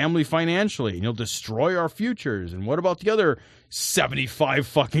ruin the family financially and you'll destroy our futures. And what about the other 75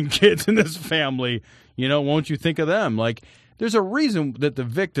 fucking kids in this family? Won't you think of them? Like, there's a reason that the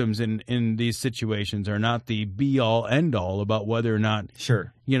victims in these situations are not the be-all, end-all about whether or not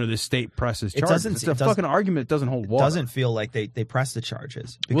the state presses charges. It's a fucking argument that doesn't hold water. It doesn't feel like they pressed the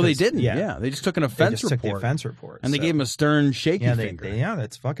charges. Because, well, they didn't. Yeah. They just took an offense report. Took the offense report. And they gave him a stern, shaky finger.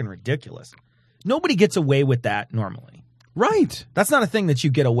 That's fucking ridiculous. Nobody gets away with that normally. Right. That's not a thing that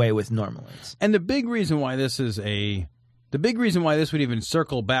you get away with normally. And the big reason why this would even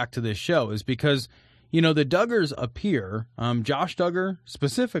circle back to this show is because the Duggars appear, Josh Duggar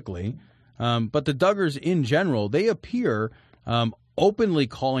specifically, but the Duggars in general, they appear openly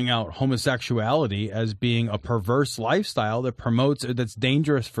calling out homosexuality as being a perverse lifestyle that's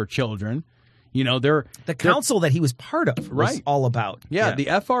dangerous for children. The council that he was part of was all about. Yeah, the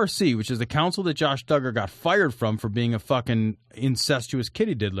FRC, which is the council that Josh Duggar got fired from for being a fucking incestuous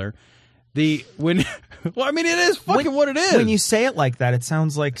kitty diddler. It is fucking what it is. When you say it like that, it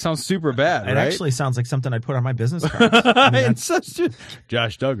sounds super bad. It actually sounds like something I'd put on my business cards. Incestuous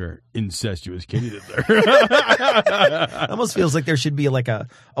Josh Duggar, incestuous kitty diddler. It almost feels like there should be like a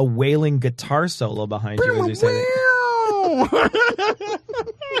wailing guitar solo behind you as you say it. You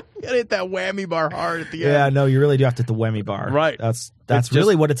gotta hit that whammy bar hard at the end. Yeah, no, you really do have to hit the whammy bar. Right. That's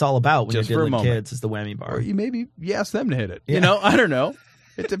really what it's all about when you're dealing with moment. kids, is the whammy bar. Or you ask them to hit it. Yeah. I don't know.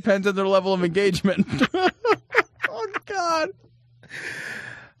 It depends on their level of engagement. Oh, God.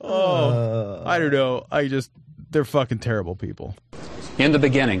 I don't know. They're fucking terrible people. In the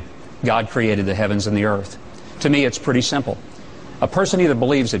beginning, God created the heavens and the earth. To me, it's pretty simple. A person either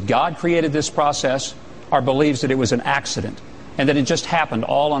believes that God created this process or believes that it was an accident and that it just happened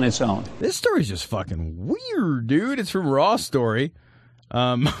all on its own. This story's just fucking weird, dude. It's from Raw Story.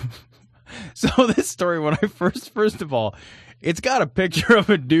 So this story, when I first of all, it's got a picture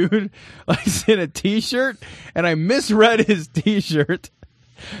of a dude like in a T-shirt, and I misread his T-shirt.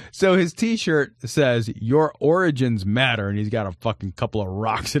 So his T-shirt says, "Your origins matter," and he's got a fucking couple of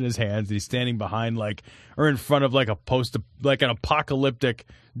rocks in his hands. He's standing behind or in front of an apocalyptic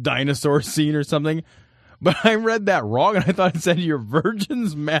dinosaur scene or something. But I read that wrong, and I thought it said, "Your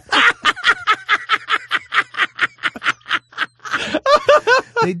virgins matter."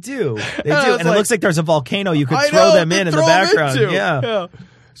 They do. And it looks like there's a volcano. You could throw them in the background. Yeah.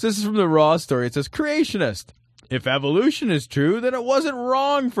 So this is from the Raw Story. It says, "Creationist. If evolution is true, then it wasn't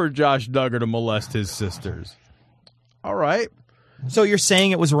wrong for Josh Duggar to molest his sisters." All right. So you're saying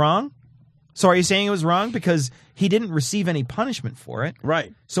it was wrong? So are you saying it was wrong because he didn't receive any punishment for it?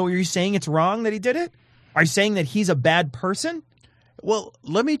 Right. So are you saying it's wrong that he did it? Are you saying that he's a bad person? Well,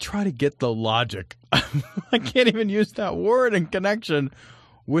 let me try to get the logic. I can't even use that word in connection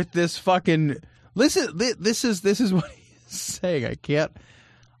with this fucking. Listen, this is what he's saying.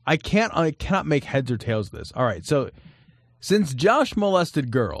 I cannot make heads or tails of this. All right, so since Josh molested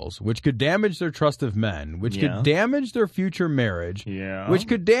girls, which could damage their trust of men, which could damage their future marriage, which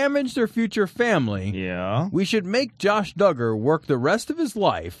could damage their future family, we should make Josh Duggar work the rest of his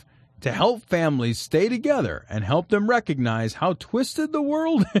life to help families stay together and help them recognize how twisted the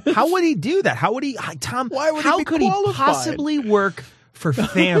world is. How would he do that? How would he, Tom? Why would how he be could qualified? he possibly work for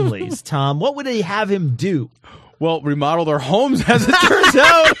families, Tom? What would they have him do? Well, remodel their homes, as it turns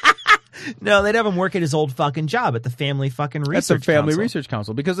out. No, they'd have him work at his old fucking job at the Family fucking Research Council. At the Family Research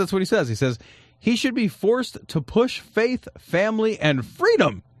Council, because that's what he says. He says he should be forced to push faith, family, and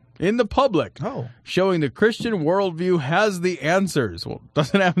freedom in the public, showing the Christian worldview has the answers. Well, it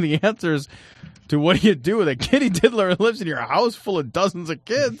doesn't have the answers to what do you do with a kitty diddler who lives in your house full of dozens of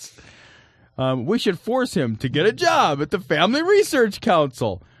kids. We should force him to get a job at the Family Research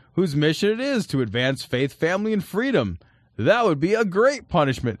Council, whose mission it is to advance faith, family, and freedom. That would be a great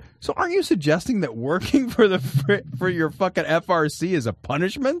punishment. So aren't you suggesting that working for your fucking FRC is a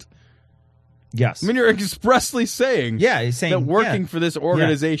punishment? Yes. I mean, you're expressly saying, he's saying that working for this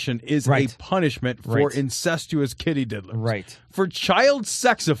organization is a punishment for incestuous kitty diddlers. Right. For child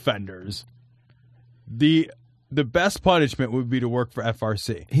sex offenders, the best punishment would be to work for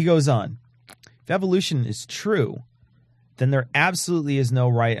FRC. He goes on, if evolution is true, then there absolutely is no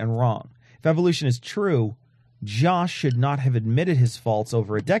right and wrong. If evolution is true, Josh should not have admitted his faults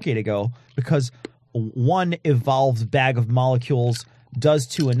over a decade ago because one evolved bag of molecules does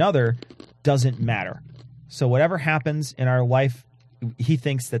to another doesn't matter. So whatever happens in our life, he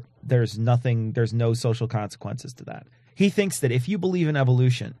thinks that there's no social consequences to that. He thinks that if you believe in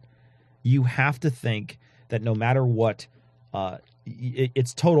evolution, you have to think that no matter what,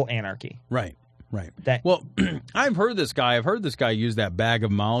 it's total anarchy. Right. Well, I've heard this guy use that bag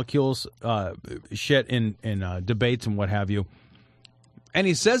of molecules shit in debates and what have you. And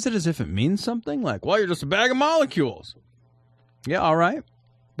he says it as if it means something, like, well, you're just a bag of molecules. Yeah, all right.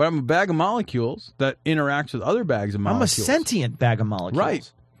 But I'm a bag of molecules that interacts with other bags of molecules. I'm a sentient bag of molecules.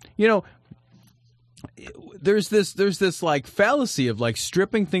 Right. You know, there's this like fallacy of like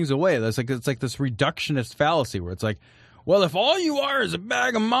stripping things away. It's like this reductionist fallacy where it's like, well, if all you are is a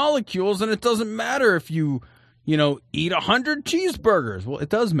bag of molecules, then it doesn't matter if you eat 100 cheeseburgers. Well, it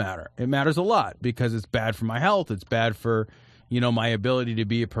does matter. It matters a lot because it's bad for my health. It's bad for, my ability to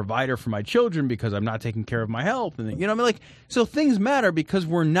be a provider for my children because I'm not taking care of my health. And, so things matter because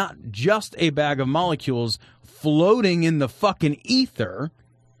we're not just a bag of molecules floating in the fucking ether.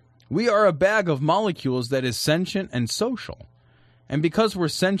 We are a bag of molecules that is sentient and social. And because we're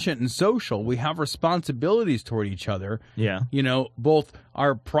sentient and social, we have responsibilities toward each other. Yeah. Both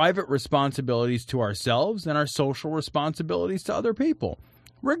our private responsibilities to ourselves and our social responsibilities to other people.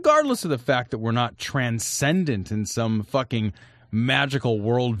 Regardless of the fact that we're not transcendent in some fucking magical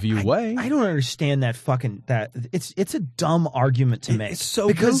worldview way. I don't understand that it's a dumb argument to make. It's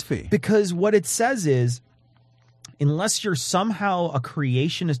so goofy. Because what it says is, unless you're somehow a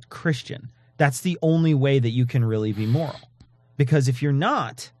creationist Christian, that's the only way that you can really be moral. Because if you're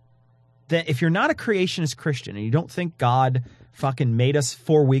not a creationist Christian and you don't think God fucking made us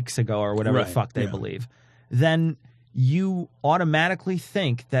 4 weeks ago or whatever the fuck they believe, then you automatically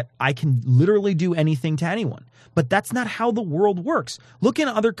think that I can literally do anything to anyone. But that's not how the world works. Look in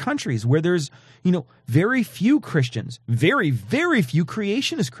other countries where there's, very few Christians, very, very few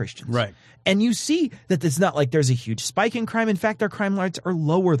creationist Christians. Right. And you see that it's not like there's a huge spike in crime. In fact, our crime rates are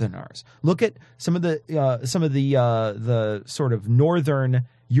lower than ours. Look at some of the sort of northern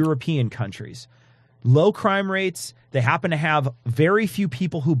European countries. Low crime rates. They happen to have very few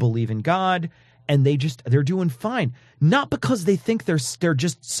people who believe in God. And they're doing fine. Not because they think they're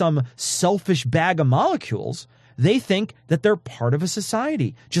just some selfish bag of molecules. They think that they're part of a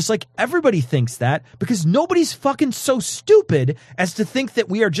society. Just like everybody thinks that, because nobody's fucking so stupid as to think that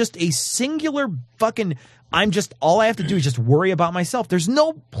we are just a singular fucking, all I have to do is just worry about myself. There's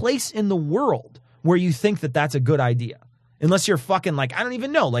no place in the world where you think that that's a good idea. Unless you're fucking I don't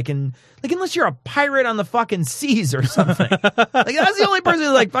even know, unless you're a pirate on the fucking seas or something. That's the only person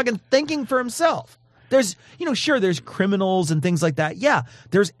who's fucking thinking for himself. There's, sure, there's criminals and things like that. Yeah,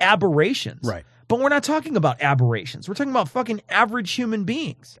 there's aberrations. Right. But we're not talking about aberrations. We're talking about fucking average human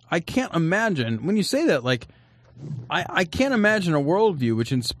beings. I can't imagine, when you say that, I can't imagine a worldview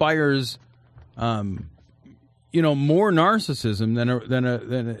which inspires, more narcissism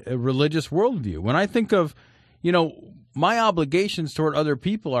than a religious worldview. When I think of, my obligations toward other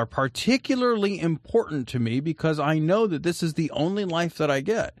people are particularly important to me because I know that this is the only life that I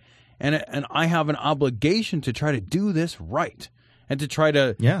get. And I have an obligation to try to do this right and to try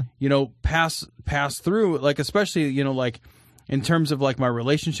to, pass through, like, especially, like in terms of like my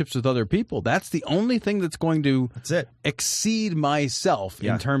relationships with other people. That's the only thing that's going to exceed myself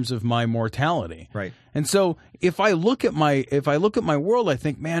in terms of my mortality. Right. And so if I look at my world, I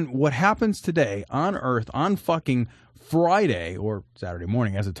think, man, what happens today on Earth on fucking Friday or Saturday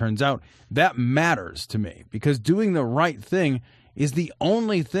morning, as it turns out, that matters to me because doing the right thing is the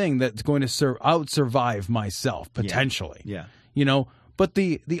only thing that's going to out-survive myself, potentially. Yeah. But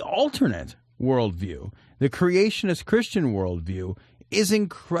the alternate worldview, the creationist Christian worldview, is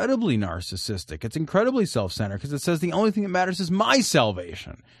incredibly narcissistic. It's incredibly self-centered because it says the only thing that matters is my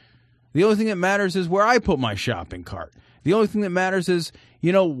salvation. The only thing that matters is where I put my shopping cart. The only thing that matters is,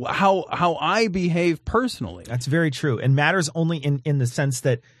 how I behave personally. That's very true. And matters only in the sense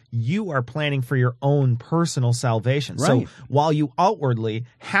that you are planning for your own personal salvation. Right. So while you outwardly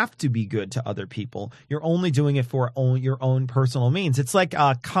have to be good to other people, you're only doing it for your own personal means. It's like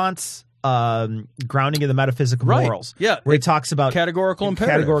Kant's grounding of the metaphysical morals. Yeah. Where he talks about categorical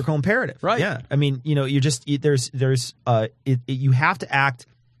imperative. Right. Yeah. I mean, you have to act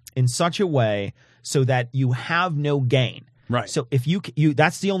in such a way so that you have no gain. Right. So if you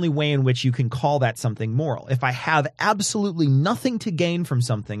that's the only way in which you can call that something moral. If I have absolutely nothing to gain from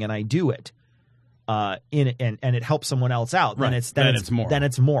something and I do it, and it helps someone else out, then it's moral. Then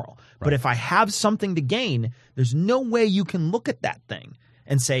it's moral. Right. But if I have something to gain, there's no way you can look at that thing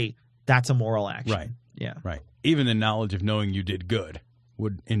and say that's a moral action. Right. Yeah. Right. Even the knowledge of knowing you did good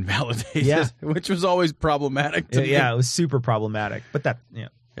would invalidate it, which was always problematic to me. Yeah, it was super problematic. But that, Yeah.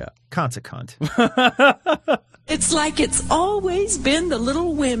 Kant's a cunt. It's like it's always been the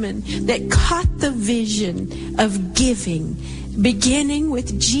little women that caught the vision of giving, beginning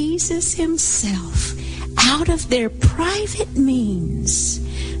with Jesus himself, out of their private means.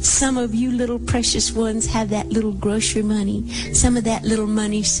 Some of you little precious ones have that little grocery money, some of that little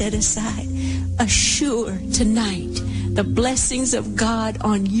money set aside. Assure tonight the blessings of God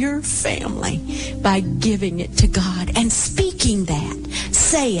on your family by giving it to God and speaking that.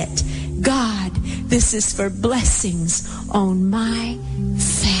 Say it. God, this is for blessings on my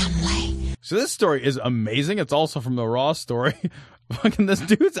family. So this story is amazing. It's also from the Raw story. Fucking this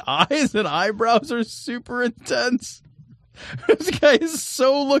dude's eyes and eyebrows are super intense. This guy is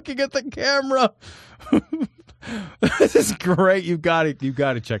so looking at the camera. This is great. You've got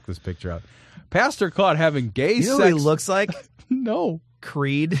to check this picture out. Pastor caught having gay sex. You know what he looks like? No.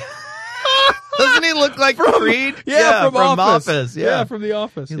 Creed. Doesn't he look like Creed? Yeah, from Office. Yeah, from The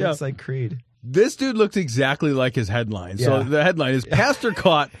Office. He looks like Creed. This dude looks exactly like his headline. Yeah. So the headline is Pastor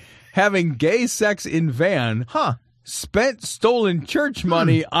caught having gay sex in van. Spent stolen church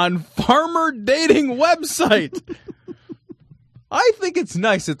money on farmer dating website. I think it's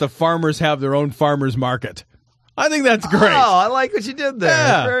nice that the farmers have their own farmers market. I think that's great. Oh, I like what you did there.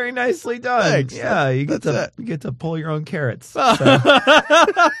 Yeah. Very nicely done. Thanks. Yeah, you get to pull your own carrots.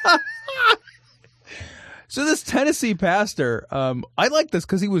 So this Tennessee pastor, I like this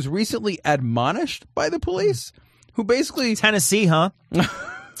because he was recently admonished by the police, who basically Tennessee, huh?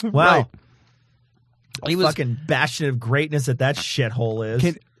 Wow. Right. He was fucking bastion of greatness that shithole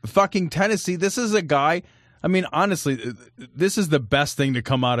is. Fucking Tennessee. This is a guy. I mean, honestly, this is the best thing to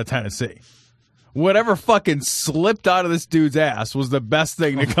come out of Tennessee. Whatever fucking slipped out of this dude's ass was the best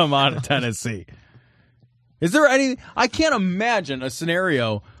thing to come out of Tennessee. Is there any? I can't imagine a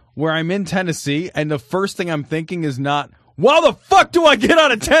scenario where I'm in Tennessee and the first thing I'm thinking is not, "How the fuck do I get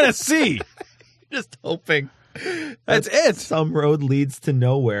out of Tennessee?" Just hoping. That's it. Some road leads to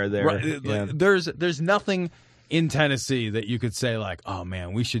nowhere there. Right. Yeah. There's nothing in Tennessee that you could say like, "Oh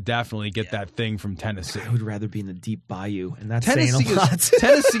man, we should definitely get that thing from Tennessee." I would rather be in the deep bayou, and that's Tennessee saying a lot.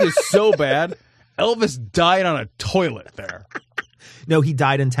 Tennessee is so bad. Elvis died on a toilet there. No, he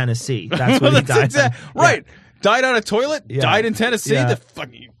died in Tennessee. That's what he died. Right. Yeah. Died on a toilet. Yeah. Died in Tennessee. Yeah.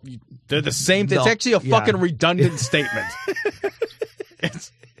 They're the same. It's actually a fucking redundant statement.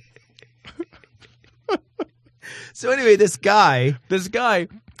 So anyway, this guy.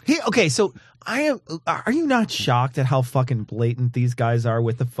 So are you not shocked at how fucking blatant these guys are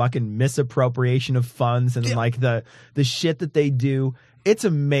with the fucking misappropriation of funds and like the shit that they do? It's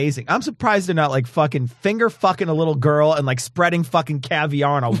amazing. I'm surprised they're not like fucking finger fucking a little girl and like spreading fucking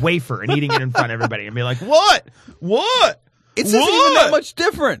caviar on a wafer and eating it in front of everybody and be like, what? It isn't even that much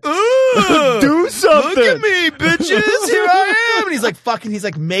different. Do something. Look at me, bitches. Here I am. And he's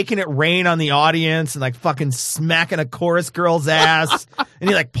like making it rain on the audience and like fucking smacking a chorus girl's ass. And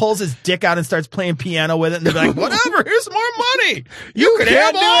he like pulls his dick out and starts playing piano with it. And they're like, whatever, here's more money. You can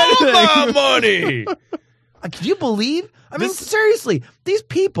have all my money. Could you believe? I mean, seriously, these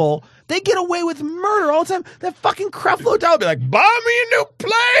people, they get away with murder all the time. That fucking Creflo Dollar be like, buy me a new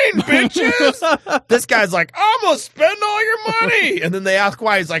plane, bitches. This guy's like, I'm going to spend all your money. And then they ask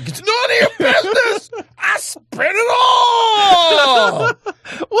why. He's like, it's none of your business. I spent it all.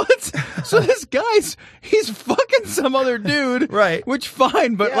 What? So this guy's, he's fucking some other dude. Right. Which,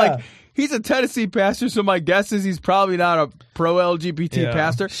 fine, but like, he's a Tennessee pastor, so my guess is he's probably not a pro-LGBT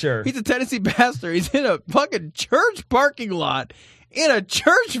pastor. Sure. He's a Tennessee pastor. He's in a fucking church parking lot in a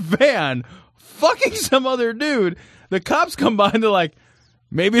church van fucking some other dude. The cops come by and they're like,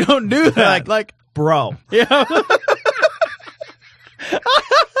 maybe don't do that. Like, bro. Yeah.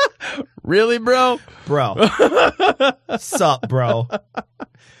 Really, bro? Bro. Sup, bro.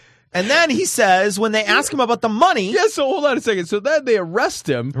 And then he says, when they ask him about the money. Yeah, so hold on a second. So then they arrest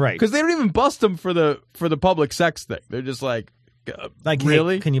him. Right. Because they don't even bust him for the public sex thing. They're just like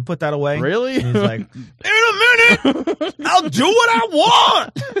really? Hey, can you put that away? Really? And he's like, in a minute, I'll do what I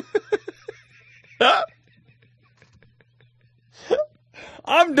want.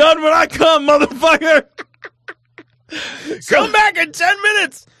 I'm done when I come, motherfucker. Come back in 10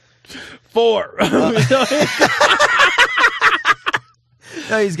 minutes. 4.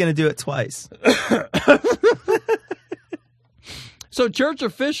 No, he's going to do it twice. So church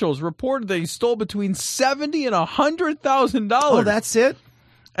officials reported that he stole between $70,000 and $100,000. Oh, that's it?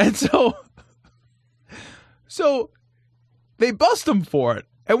 And so they bust him for it.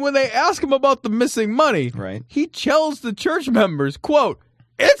 And when they ask him about the missing money, right, he tells the church members, quote,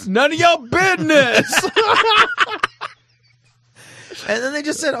 "It's none of your business." And then they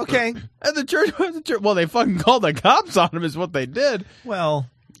just said, okay. And the church, well, they fucking called the cops on him is what they did. Well,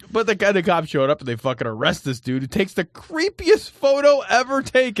 but the cops showed up and they fucking arrest this dude who takes the creepiest photo ever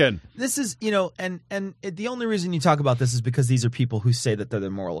taken. This is, and the only reason you talk about this is because these are people who say that they're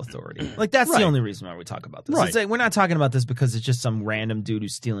the moral authority. Like, that's the only reason why we talk about this. Right. It's like, we're not talking about this because it's just some random dude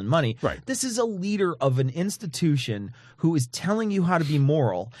who's stealing money. Right. This is a leader of an institution who is telling you how to be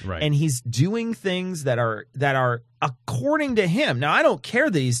moral. Right. And he's doing things that are according to him. Now, I don't care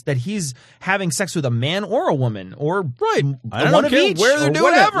that he's having sex with a man or a woman or I don't one of care each where they're or doing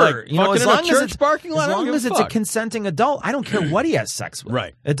whatever. Like, as long as it's parking lot, as long as it's a consenting adult, I don't care what he has sex with.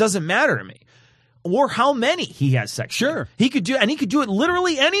 Right. It doesn't matter to me. Or how many he has sex with. Sure. He could do it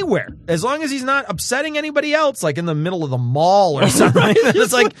literally anywhere. As long as he's not upsetting anybody else, like in the middle of the mall or something.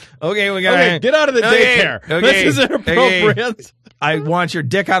 It's like, okay, we got get out of the daycare. Okay, this is inappropriate. Okay. I want your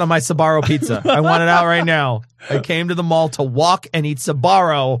dick out of my Sbarro pizza. I want it out right now. I came to the mall to walk and eat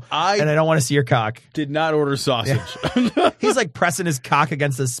Sbarro, and I don't want to see your cock. Did not order sausage. Yeah. He's like pressing his cock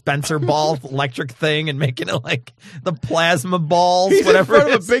against the Spencer ball electric thing and making it like the plasma balls. He's whatever in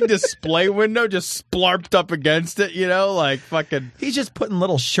front of a big display window, just splarped up against it, like fucking. He's just putting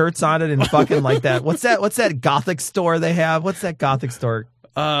little shirts on it and fucking like that. What's that Gothic store they have? What's that Gothic store?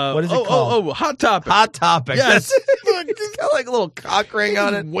 What is it called? Oh, Hot Topic. Hot Topic. Yes. He's got like a little cock ring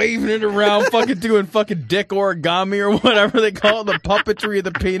on it. Waving it around, fucking doing fucking dick origami or whatever they call it, the puppetry of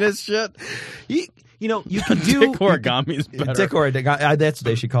the penis shit. You can do... Dick origami is better. Dick origami, that's what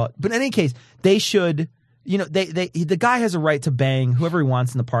they should call it. But in any case, they should... the guy has a right to bang whoever he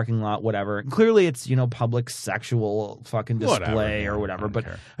wants in the parking lot, whatever. And clearly it's, public sexual fucking display or whatever. But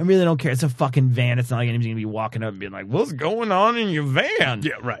I really don't care. It's a fucking van. It's not like anybody's going to be walking up and being like, what's going on in your van?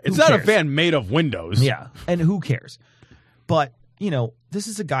 Yeah, right. It's not a van made of windows. Yeah. And who cares? But, this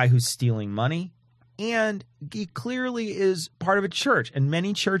is a guy who's stealing money, and he clearly is part of a church. And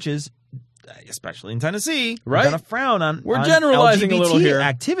many churches, especially in Tennessee, are going to frown on We're generalizing LGBT a little here.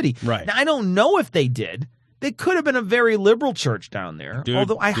 activity. Right. Now, I don't know if they did. They could have been a very liberal church down there,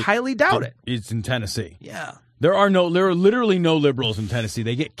 although I highly doubt it. It's in Tennessee. Yeah. There are literally no liberals in Tennessee.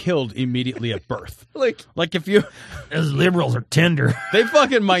 They get killed immediately at birth. like if you... Those liberals are tender. They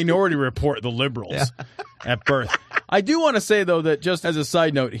fucking minority report the liberals at birth. I do want to say, though, that just as a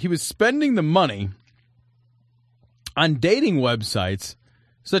side note, he was spending the money on dating websites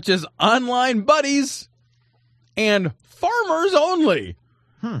such as Online Buddies and Farmers Only.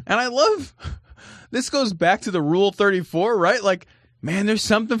 And I love... This goes back to the Rule 34, right? Like, man, there's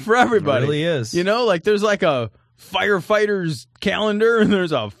something for everybody. It really is. There's like a firefighter's calendar and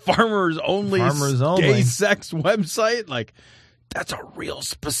there's a farmers only gay sex website. Like, that's a real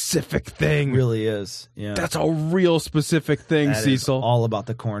specific thing. It really is. Yeah. That's a real specific thing, that Cecil. Is all about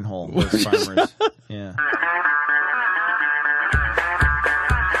the cornhole. Those farmers. Yeah.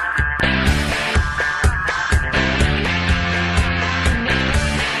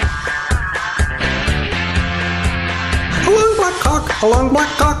 a long black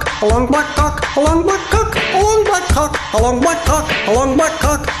cock, a long black cock, a long black cock, a long black cock, a long black cock, a long black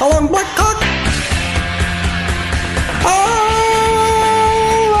cock, a long black cock. A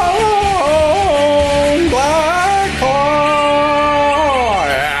long black cock.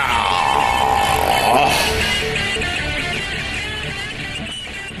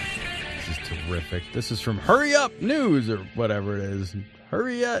 This is terrific. This is from Hurry Up News or whatever it is.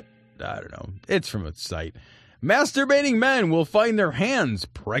 Hurry Up. I don't know. It's from a site. Masturbating men will find their hands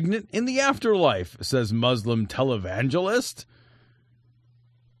pregnant in the afterlife, says Muslim televangelist.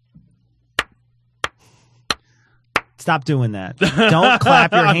 Stop doing that. Don't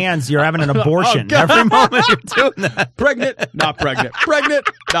clap your hands. You're having an abortion every moment you're doing that. Pregnant, not pregnant. Pregnant,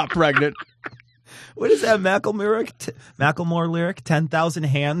 not pregnant. What is that Macklemore lyric? 10,000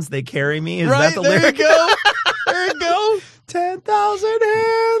 hands they carry me. Is right, that the there lyric? You go. There you go. 10,000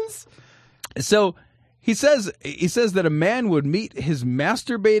 hands. So he says that a man would meet his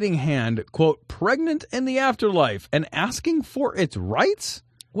masturbating hand, quote, pregnant in the afterlife and asking for its rights.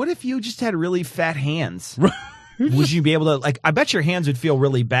 What if you just had really fat hands? Would you be able to, like, I bet your hands would feel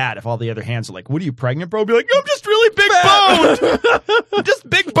really bad if all the other hands are like, what are you, pregnant, bro? Be like, I'm just really big boned. Just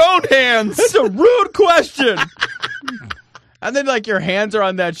big boned hands. That's a rude question. And then, like, your hands are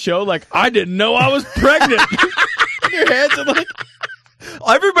on that show, like, I didn't know I was pregnant. Your hands are like...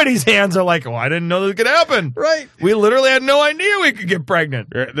 Everybody's hands are like, oh, I didn't know this could happen. Right. We literally had no idea we could get pregnant.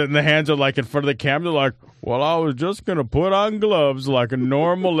 Then the hands are like in front of the camera, they're like, well, I was just going to put on gloves like a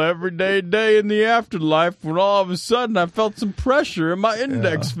normal everyday day in the afterlife when all of a sudden I felt some pressure in my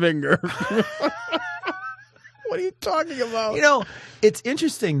index finger. What are you talking about? You know, it's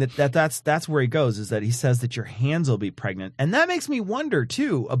interesting that's where he goes, is that he says that your hands will be pregnant. And that makes me wonder,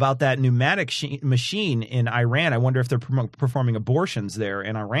 too, about that pneumatic machine in Iran. I wonder if they're performing abortions there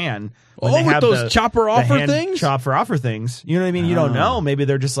in Iran. When they have those chopper-offer things? Chopper-offer things. You know what I mean? You don't know. Maybe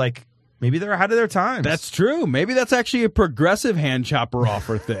they're just like, maybe they're ahead of their times. That's true. Maybe that's actually a progressive hand chopper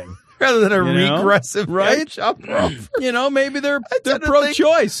offer thing. Rather than a regressive hand chopper offer. You know, maybe they're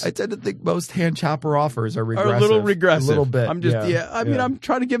pro-choice. I tend to think most hand chopper offers are regressive. Are a little regressive. A little bit. I'm just, I mean, I'm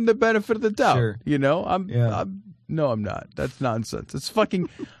trying to give them the benefit of the doubt. Sure. You know, I'm not. That's nonsense. It's fucking,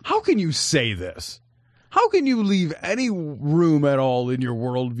 how can you say this? How can you leave any room at all in your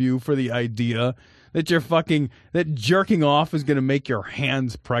worldview for the idea that that jerking off is going to make your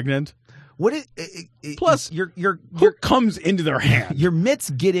hands pregnant? What Plus, who comes into their hand? Your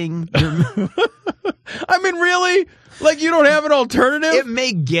mitts getting. I mean, really? Like, you don't have an alternative? It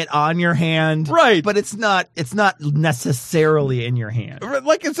may get on your hand, right? But it's not necessarily in your hand.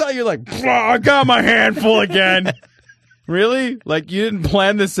 Like, it's not. You're like, I got my hand full again. Really? Like, you didn't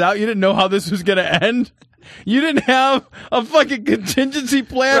plan this out? You didn't know how this was going to end? You didn't have a fucking contingency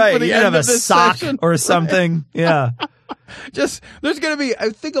plan for the end of this sock session? or something? Yeah. Just, there's going to be, I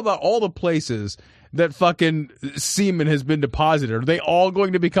think about all the places that fucking semen has been deposited. Are they all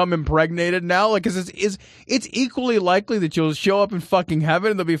going to become impregnated now? Like, cause it's equally likely that you'll show up in fucking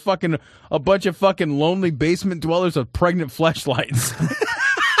heaven and there'll be fucking a bunch of fucking lonely basement dwellers with pregnant fleshlights.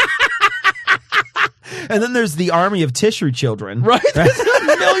 And then there's the army of tissue children. Right? There's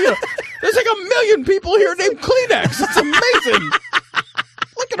like a million people here named Kleenex. It's amazing.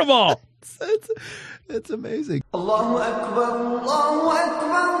 Look at them all. It's amazing. Allahu Akbar, Allahu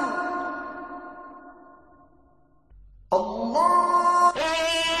Akbar. Allah.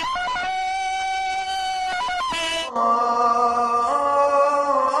 Allahu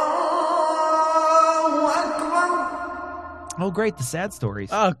Akbar. Oh, great. The sad stories.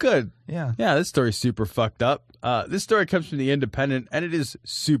 Oh, good. Yeah. Yeah, this story's super fucked up. This story comes from The Independent, and it is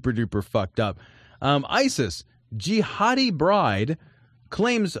super duper fucked up. ISIS, jihadi bride,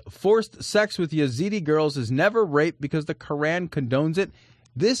 claims forced sex with Yazidi girls is never rape because the Quran condones it.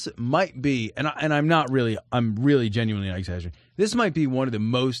 This might be, and I'm really genuinely not exaggerating. This might be one of the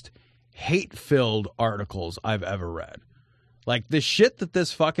most hate-filled articles I've ever read. Like, the shit that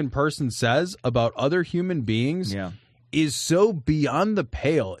this fucking person says about other human beings is so beyond the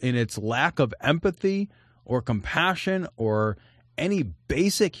pale in its lack of empathy or compassion or any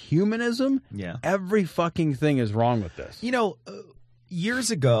basic humanism. Yeah. Every fucking thing is wrong with this. You know,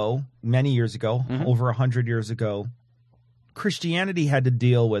 many years ago, over 100 years ago, Christianity had to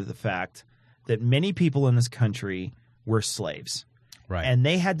deal with the fact that many people in this country were slaves. Right. And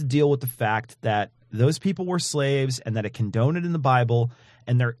they had to deal with the fact that those people were slaves and that it condoned it in the Bible.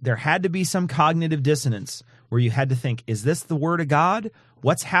 And there had to be some cognitive dissonance where you had to think, is this the word of God?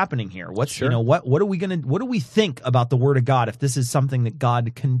 What's happening here? What do we think about the word of God if this is something that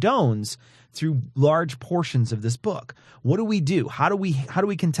God condones through large portions of this book? What do we do? How do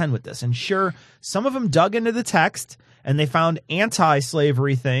we contend with this? And sure, some of them dug into the text and they found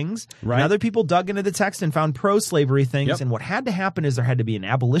anti-slavery things. Right. And other people dug into the text and found pro-slavery things. Yep. And what had to happen is there had to be an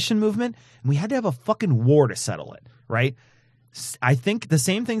abolition movement, and we had to have a fucking war to settle it, right? I think the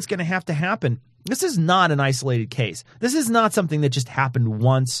same thing's going to happen. This is not an isolated case. This is not something that just happened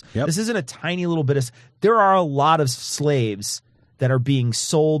once. Yep. This isn't a tiny little bit of... There are a lot of slaves that are being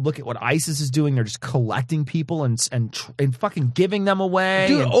sold. Look at what ISIS is doing. They're just collecting people and fucking giving them away.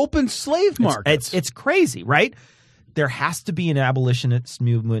 Dude, and open slave markets. It's crazy, right? There has to be an abolitionist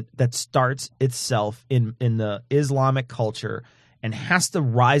movement that starts itself in the Islamic culture and has to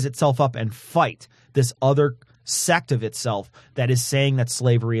rise itself up and fight this other sect of itself that is saying that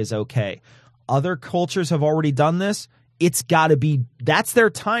slavery is okay. Other cultures have already done this. It's got to be – that's their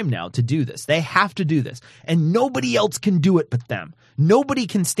time now to do this. They have to do this. And nobody else can do it but them. Nobody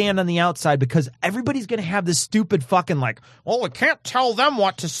can stand on the outside because everybody's going to have this stupid fucking like, well, we can't tell them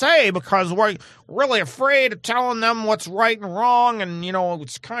what to say because we're really afraid of telling them what's right and wrong and, you know,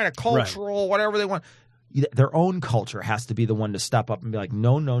 it's kind of cultural, whatever they want. Their own culture has to be the one to step up and be like,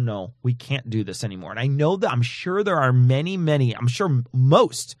 no, we can't do this anymore. And I know that I'm sure there are many, I'm sure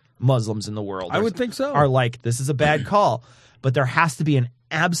most Muslims in the world I would think so. are like, this is a bad call. But there has to be an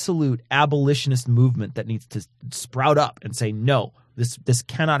absolute abolitionist movement that needs to sprout up and say, no, this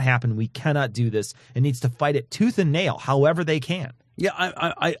cannot happen. We cannot do this. It needs to fight it tooth and nail, however they can. Yeah,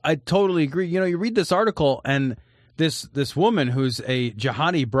 I totally agree. You know, you read this article and this woman who's a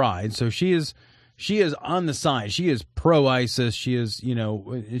jihadi bride, so she is on the side. She is pro-ISIS. She is, you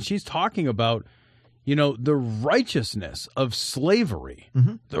know, and she's talking about, you know, the righteousness of slavery,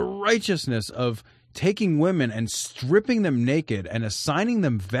 the righteousness of taking women and stripping them naked and assigning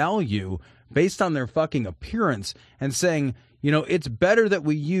them value based on their fucking appearance and saying, you know, it's better that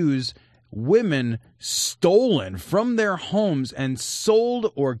we use women stolen from their homes and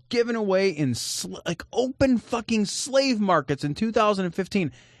sold or given away in like open fucking slave markets in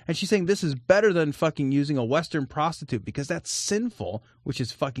 2015. And she's saying this is better than fucking using a Western prostitute because that's sinful, which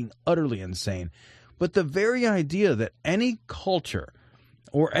is fucking utterly insane. But the very idea that any culture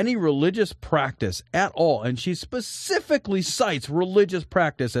or any religious practice at all, and she specifically cites religious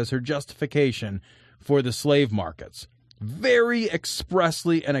practice as her justification for the slave markets, very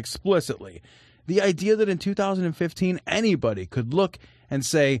expressly and explicitly. The idea that in 2015 anybody could look and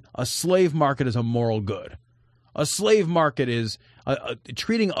say a slave market is a moral good. A slave market is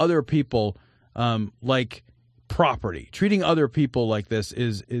treating other people like property. Treating other people like this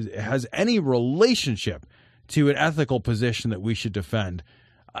has any relationship to an ethical position that we should defend.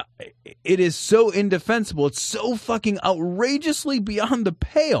 It is so indefensible. It's so fucking outrageously beyond the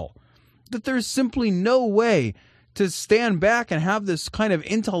pale that there's simply no way to stand back and have this kind of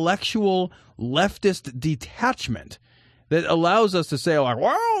intellectual leftist detachment that allows us to say, like,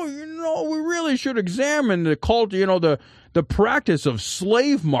 well, you know, we really should examine the culture, you know, the practice of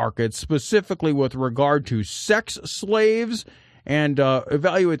slave markets, specifically with regard to sex slaves, and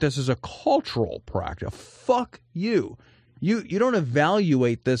evaluate this as a cultural practice. Fuck you. You don't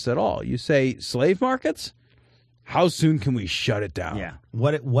evaluate this at all. You say slave markets? How soon can we shut it down? Yeah.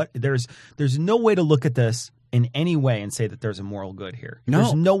 There's no way to look at this in any way and say that there's a moral good here. No.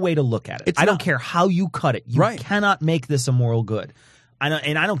 There's no way to look at it. I don't care how you cut it. You cannot make this a moral good. I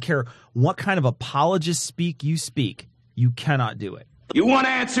don't care what kind of apologist speak. You cannot do it. You want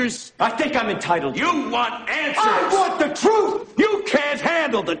answers? I think I'm entitled. You want answers? I want the truth! You can't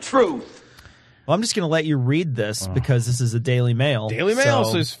handle the truth! Well, I'm just going to let you read this because this is a Daily Mail. Daily Mail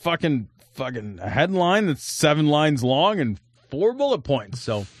says fucking a headline that's 7 lines long and 4 bullet points.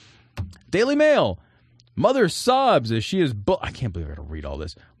 So, Daily Mail. Mother sobs as she is I can't believe I got to read all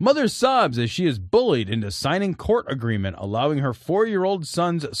this. Mother sobs as she is bullied into signing court agreement allowing her 4-year-old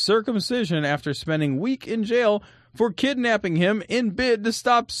son's circumcision after spending week in jail for kidnapping him in bid to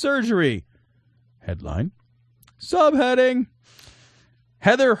stop surgery. Headline. Subheading.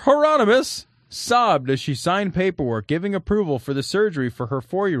 Heather Hieronymus sobbed as she signed paperwork giving approval for the surgery for her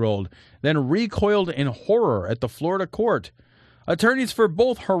 4-year-old, then recoiled in horror at the Florida court. Attorneys for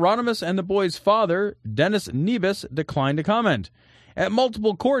both Hieronymus and the boy's father, Dennis Nebus, declined to comment. At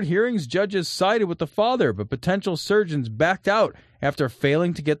multiple court hearings, judges sided with the father, but potential surgeons backed out after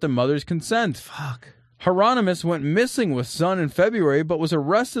failing to get the mother's consent. Fuck. Hieronymus went missing with son in February, but was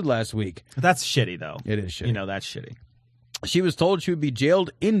arrested last week. That's shitty, though. It is shitty. You know, that's shitty. She was told she would be jailed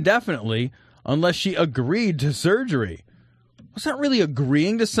indefinitely unless she agreed to surgery. It's not really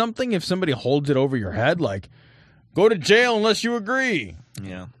agreeing to something if somebody holds it over your head, like, go to jail unless you agree.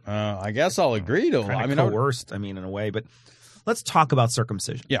 Yeah. I guess I'll agree to. I mean, coerced, in a way. But let's talk about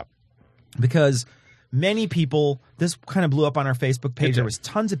circumcision. Yeah. Because many people, this kind of blew up on our Facebook page. There was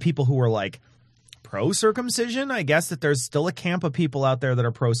tons of people who were like, pro-circumcision. I guess that there's still a camp of people out there that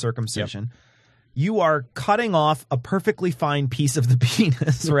are pro-circumcision. Yep. You are cutting off a perfectly fine piece of the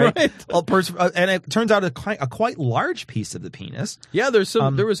penis, right? And it turns out a quite large piece of the penis. Yeah, there's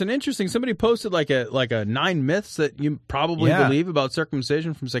some. There was an interesting. Somebody posted like a 9 myths that you probably believe about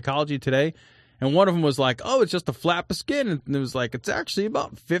circumcision from Psychology Today, and one of them was like, "Oh, it's just a flap of skin," and it was like, "It's actually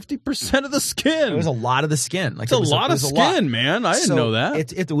about 50% of the skin." It was a lot of the skin. Like, it's a lot of skin, man. I didn't know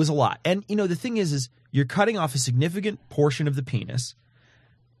that. It was a lot, and the thing is you're cutting off a significant portion of the penis.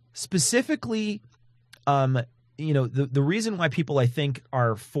 Specifically, the reason why people I think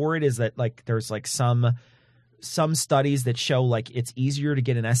are for it is that like there's like some studies that show like it's easier to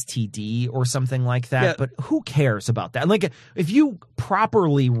get an STD or something like that. Yeah. But who cares about that? Like if you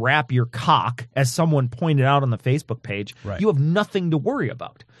properly wrap your cock, as someone pointed out on the Facebook page, you have nothing to worry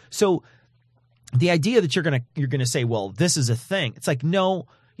about. So the idea that you're gonna say, well, this is a thing, it's like, no.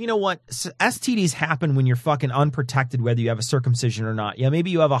 You know what? STDs happen when you're fucking unprotected, whether you have a circumcision or not. Yeah,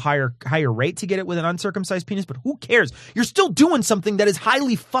 maybe you have a higher rate to get it with an uncircumcised penis, but who cares? You're still doing something that is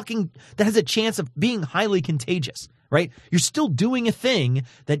that has a chance of being highly contagious, right? You're still doing a thing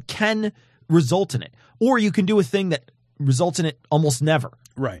that can result in it. Or you can do a thing that results in it almost never.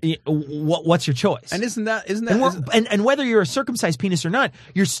 Right. What's your choice? And isn't that and whether you're a circumcised penis or not,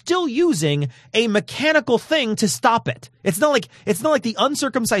 you're still using a mechanical thing to stop it. It's not like the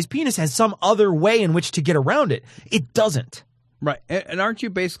uncircumcised penis has some other way in which to get around it. It doesn't. Right. And aren't you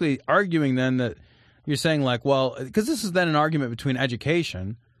basically arguing then that you're saying like, well, because this is then an argument between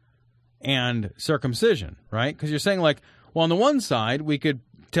education and circumcision, right? Because you're saying like, well, on the one side, we could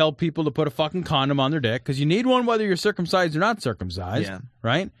tell people to put a fucking condom on their dick because you need one whether you're circumcised or not circumcised,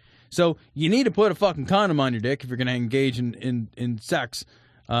 right? So you need to put a fucking condom on your dick if you're going to engage in sex,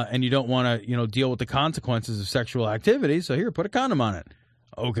 and you don't want to deal with the consequences of sexual activity. So here, put a condom on it.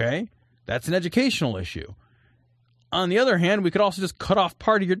 Okay, that's an educational issue. On the other hand, we could also just cut off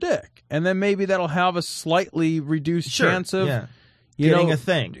part of your dick, and then maybe that'll have a slightly reduced chance of getting a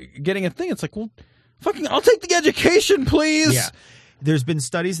thing. It's like, well, fucking, I'll take the education, please. Yeah. There's been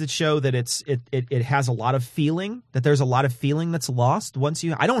studies that show that it has a lot of feeling, that there's a lot of feeling that's lost once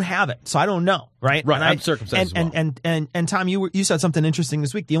you. I don't have it, so I don't know, right? Right, I'm circumcised as well. And Tom, you said something interesting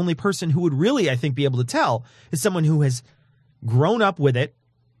this week. The only person who would really, I think, be able to tell is someone who has grown up with it,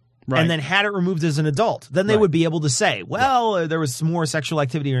 and then had it removed as an adult. Then they would be able to say, well, there was more sexual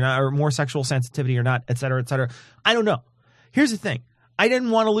activity or not, or more sexual sensitivity or not, et cetera, et cetera. I don't know. Here's the thing. I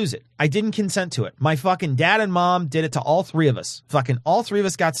didn't want to lose it. I didn't consent to it. My fucking dad and mom did it to all three of us. Fucking all three of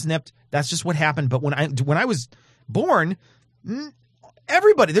us got snipped. That's just what happened. But when I was born,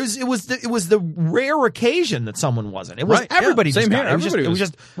 everybody it was the rare occasion that someone wasn't. It was everybody. Same here. It was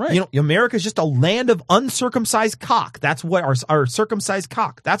just America's just a land of uncircumcised cock. That's what our circumcised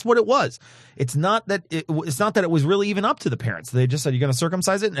cock. That's what it was. It's not that it was really even up to the parents. They just said, you're going to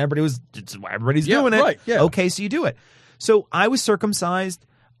circumcise it, and everybody's doing it. Right, yeah. Okay, so you do it. So I was circumcised.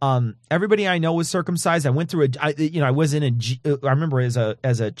 Everybody I know was circumcised. I went through I was in I remember as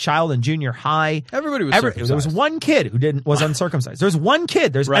a child in junior high. Everybody was circumcised. There was one kid who was uncircumcised. There's one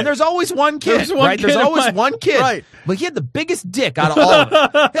kid. And there's always one kid. There's always one kid. Right. But he had the biggest dick out of all of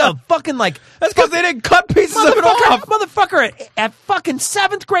them. Yeah, fucking like. That's because they didn't cut pieces of it off. Motherfucker at fucking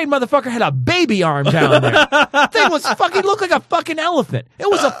 7th grade, motherfucker had a baby arm down there. Thing was fucking looked like a fucking elephant. It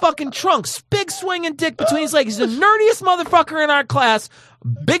was a fucking trunk. Big swinging dick between his legs. He's the nerdiest motherfucker in our class.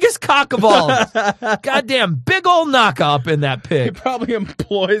 Biggest cock of all. Goddamn big old knock-up in that pig. He probably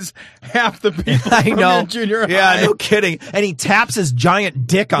employs half the people I know. From junior high. Yeah, no kidding. And he taps his giant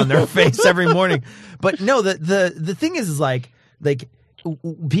dick on their face every morning. But no, the thing is like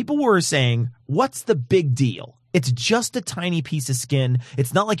people were saying, what's the big deal? It's just a tiny piece of skin.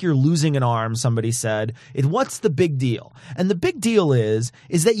 It's not like you're losing an arm, somebody said. What's the big deal? And the big deal is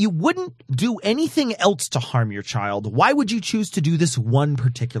that you wouldn't do anything else to harm your child. Why would you choose to do this one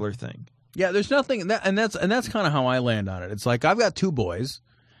particular thing? Yeah, there's nothing, and that's kind of how I land on it. It's like, I've got 2 boys,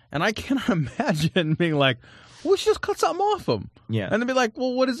 and I cannot imagine being like, well, we should just cut something off them. Yeah. And then be like,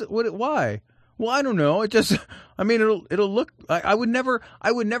 well, what is it? Why? Well, I don't know. It just, I mean, it'll look. I would never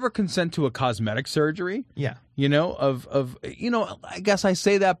consent to a cosmetic surgery. Yeah. I guess I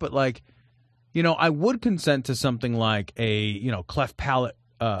say that, but like, I would consent to something like a, cleft palate.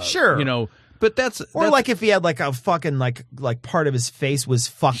 Sure. But that's like if he had like a fucking like part of his face was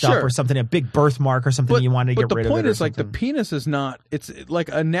fucked up or something, a big birthmark or something you wanted to get rid of it. But the point is, like, the penis is not. It's like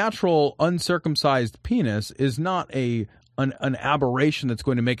a natural uncircumcised penis is not an aberration that's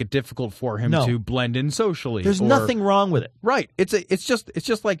going to make it difficult for him to blend in socially. There's nothing wrong with it. Right. It's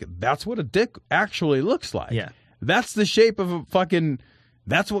just like that's what a dick actually looks like. Yeah. That's the shape of a fucking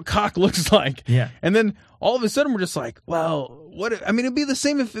That's what cock looks like. Yeah. And then all of a sudden we're just like, well, what? I mean, it'd be the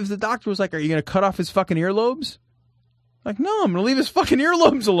same if the doctor was like, are you going to cut off his fucking earlobes? Like, no, I'm going to leave his fucking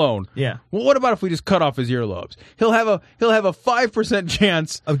earlobes alone. Yeah. Well, what about if we just cut off his earlobes? He'll have a 5%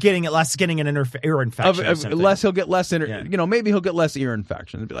 chance of getting an ear infection. He'll get less, maybe he'll get less ear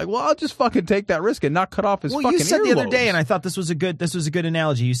infection. And be like, well, I'll just fucking take that risk and not cut off his fucking earlobes. Well, you said the other day, and I thought this was a good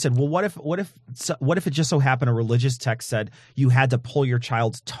analogy. You said, well, what if it just so happened a religious text said you had to pull your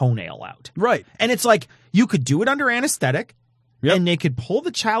child's toenail out? Right. And it's like, you could do it under anesthetic, and they could pull the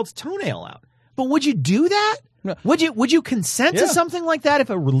child's toenail out. But would you do that? No. Would you consent to something like that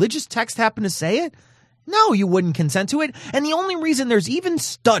if a religious text happened to say it? No, you wouldn't consent to it. And the only reason there's even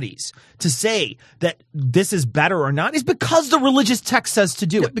studies to say that this is better or not is because the religious text says to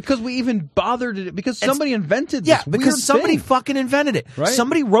do it. Because we even bothered it. Because somebody invented this. Yeah, because somebody fucking invented it. Right?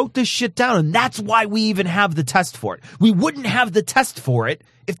 Somebody wrote this shit down, and that's why we even have the test for it. We wouldn't have the test for it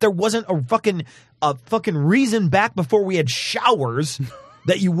if there wasn't a fucking reason back before we had showers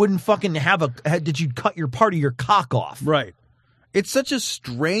that you wouldn't fucking that you'd cut your part of your cock off. Right. It's such a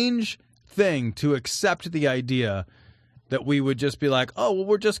strange thing to accept the idea that we would just be like, oh, well,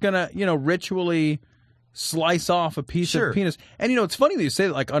 we're just going to, ritually slice off a piece of penis. And, it's funny that you say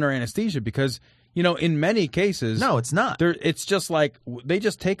that like under anesthesia because, in many cases. No, it's not. It's just like they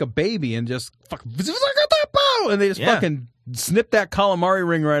just take a baby and just fucking, and they just fucking snip that calamari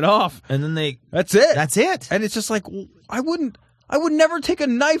ring right off. And then that's it. That's it. And it's just like, I would never take a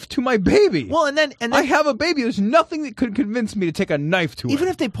knife to my baby. Well, and then I have a baby. There's nothing that could convince me to take a knife to it. Even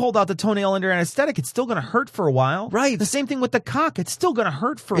if they pulled out the toenail under anesthetic, it's still going to hurt for a while. Right. The same thing with the cock. It's still going to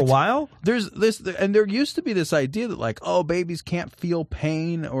hurt for a while. There's this, and there used to be this idea that like, oh, babies can't feel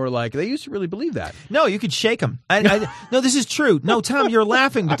pain, or like they used to really believe that. No, you could shake them. No, this is true. No, Tom, you're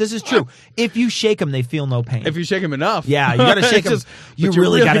laughing, but this is true. If you shake them, they feel no pain. If you shake them enough. Yeah, you got to shake them. You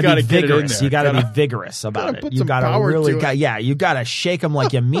really got to be vigorous. You got to be vigorous about it. You got to really, you got to shake them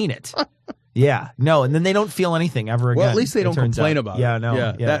like you mean it. Yeah, no, and then they don't feel anything ever again. Well, at least they don't complain about it. Yeah, no,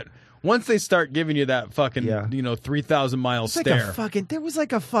 yeah. That once they start giving you that fucking 3,000-mile stare. There was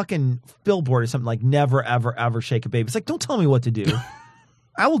like a fucking billboard or something like never ever ever shake a baby. It's like, don't tell me what to do.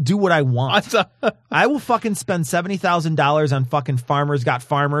 I will do what I want. I will fucking spend $70,000 on fucking Farmers Got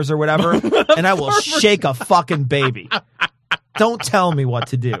Farmers or whatever, and I will shake a fucking baby. Don't tell me what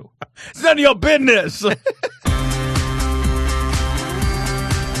to do. It's none of your business.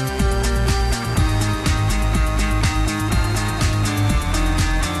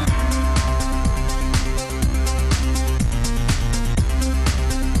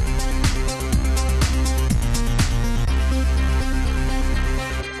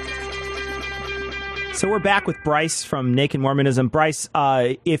 So we're back with Bryce from Naked Mormonism. Bryce,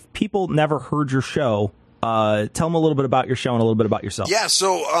 if people never heard your show, tell them a little bit about your show and a little bit about yourself. Yeah,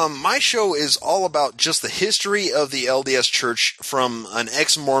 so my show is all about just the history of the LDS Church from an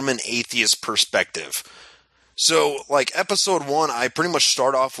ex-Mormon atheist perspective. So, like, episode 1, I pretty much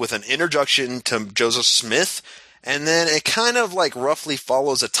start off with an introduction to Joseph Smith, and then it kind of, like, roughly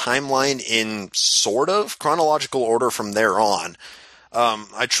follows a timeline in sort of chronological order from there on.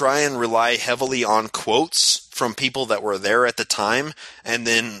 I try and rely heavily on quotes from people that were there at the time, and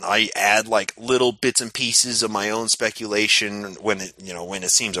then I add like little bits and pieces of my own speculation when it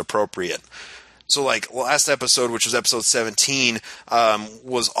seems appropriate. So like last episode, which was episode 17,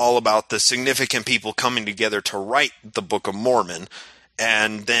 was all about the significant people coming together to write the Book of Mormon.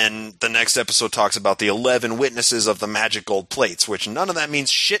 And then the next episode talks about the 11 witnesses of the magic gold plates, which none of that means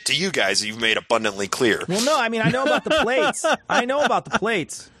shit to you guys. You've made abundantly clear. Well, no, I mean, I know about the plates. I know about the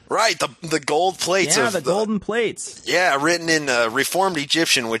plates. Right, the gold plates. Yeah, the golden plates. Yeah, written in Reformed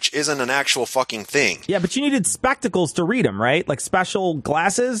Egyptian, which isn't an actual fucking thing. Yeah, but you needed spectacles to read them, right? Like special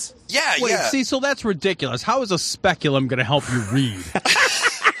glasses? Yeah, Wait, yeah. See, so that's ridiculous. How is a speculum going to help you read?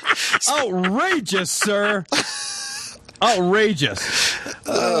 Outrageous, sir. Outrageous.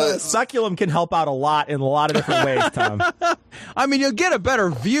 Speculum can help out a lot in a lot of different ways, Tom. I mean, you'll get a better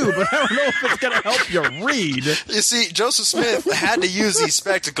view, but I don't know if it's going to help you read. You see, Joseph Smith had to use these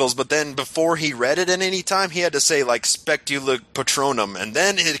spectacles, but then before he read it at any time, he had to say, like, specula patronum, and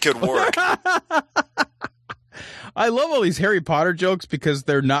then it could work. I love all these Harry Potter jokes because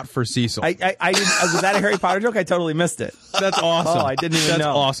they're not for Cecil. I didn't, was that a Harry Potter joke? I totally missed it. That's awesome. Oh, I didn't even know. That's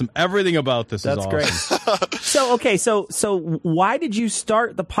awesome. Everything about this is awesome. Great. So why did you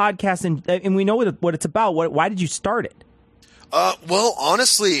start the podcast? And we know what it's about. Why did you start it? Well,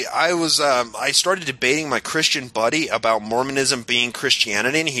 honestly, I started debating my Christian buddy about Mormonism being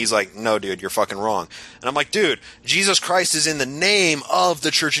Christianity, and he's like, no, dude, you're fucking wrong. And I'm like, dude, Jesus Christ is in the name of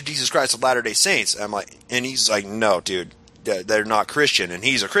the Church of Jesus Christ of Latter-day Saints. And he's like, no, dude, they're not Christian, and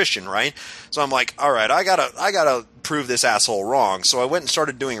he's a Christian, right? So I'm like, all right, I gotta prove this asshole wrong. So I went and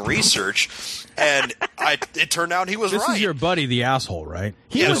started doing research, and it turned out he was right. This is your buddy, the asshole, right?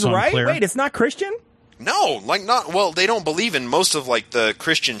 He was right? Wait, it's not Christian? No, like not. Well, they don't believe in most of like the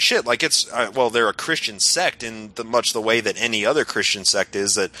Christian shit. Like it's they're a Christian sect in much the way that any other Christian sect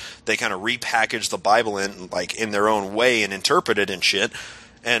is. That they kind of repackage the Bible in their own way and interpret it and shit.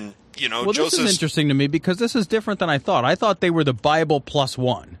 And well, this is interesting to me because this is different than I thought. I thought they were the Bible plus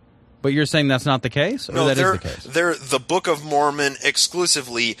one, but you're saying that's not the case. Or no, that is the case. They're the Book of Mormon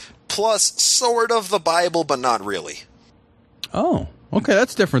exclusively, plus sort of the Bible, but not really. Oh. Okay,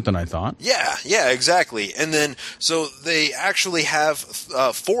 that's different than I thought. Yeah, exactly. And then, so they actually have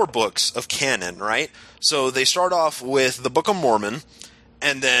 4 books of canon, right? So they start off with the Book of Mormon,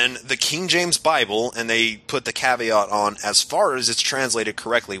 and then the King James Bible, and they put the caveat on as far as it's translated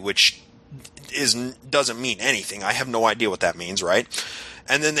correctly, which doesn't mean anything. I have no idea what that means, right?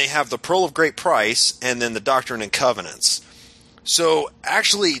 And then they have the Pearl of Great Price, and then the Doctrine and Covenants. So,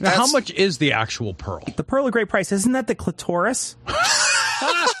 actually, now, how much is the actual pearl? The Pearl of Great Price, isn't that the clitoris?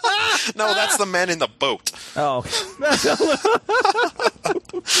 No, that's the man in the boat. Oh.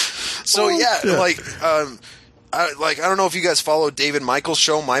 So, I don't know if you guys follow David Michael's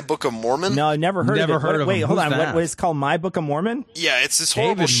show, My Book of Mormon. No, I never heard of it. Wait, hold on. That? What is it called? My Book of Mormon? Yeah, it's this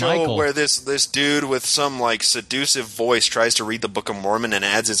horrible show where this dude with some like seductive voice tries to read the Book of Mormon and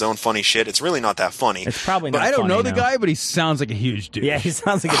adds his own funny shit. It's really not that funny. It's probably not funny. I don't know the guy, but he sounds like a huge dude. Yeah, he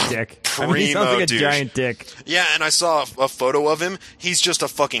sounds like a dick. He sounds like a giant dick. Yeah, and I saw a photo of him. He's just a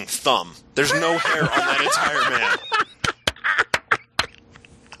fucking thumb. There's no hair on that entire man.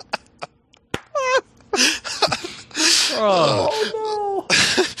 Oh no!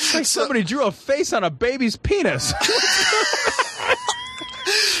 It's like somebody drew a face on a baby's penis.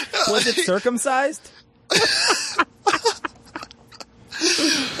 Was it circumcised?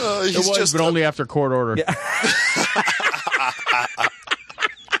 It was, but only after court order. Yeah.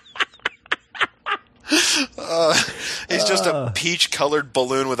 He's just a peach-colored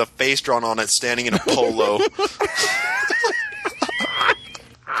balloon with a face drawn on it, standing in a polo.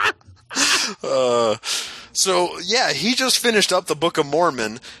 So, yeah, he just finished up the Book of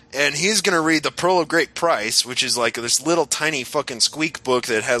Mormon, and he's going to read the Pearl of Great Price, which is like this little tiny fucking squeak book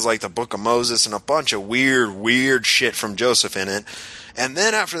that has like the Book of Moses and a bunch of weird shit from Joseph in it. And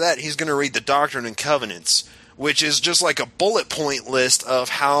then after that, he's going to read the Doctrine and Covenants, which is just like a bullet point list of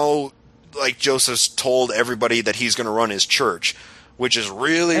how like Joseph's told everybody that he's going to run his church, which is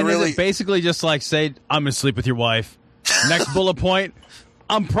really is it basically just like, say, I'm going to sleep with your wife. Next bullet point,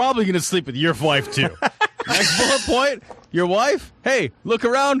 I'm probably going to sleep with your wife too. Next bullet point, your wife, hey, look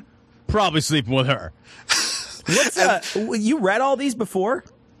around, probably sleeping with her. You read all these before?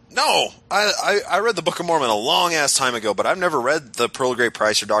 No, I read the Book of Mormon a long-ass time ago, but I've never read the Pearl of Great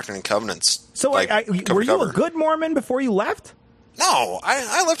Price or Doctrine and Covenants. So were you a good Mormon before you left? No,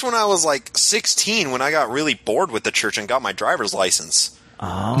 I left when I was like 16 when I got really bored with the church and got my driver's license.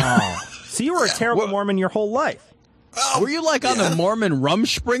 Oh. So you were a terrible Mormon your whole life. Were you like on the Mormon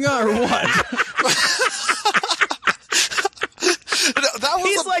Rumspringa or what?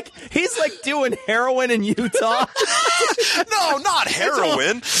 He's like doing heroin in Utah. No, not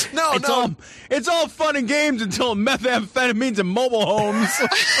heroin. It's all fun and games until methamphetamines and mobile homes.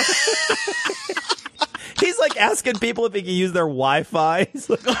 He's like asking people if he can use their Wi-Fi.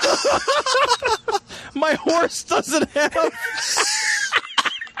 Like, my horse doesn't have.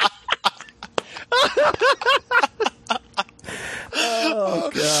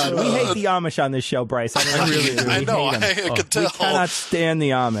 Oh God, we hate the Amish on this show, Bryce. I know. I could tell. We cannot stand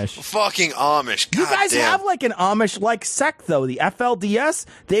the Amish. Fucking Amish. God you guys damn. have like an Amish-like sect, though. The FLDS,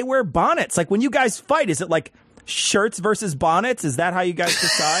 they wear bonnets. Like when you guys fight, is it like shirts versus bonnets? Is that how you guys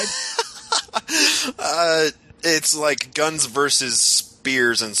decide? It's like guns versus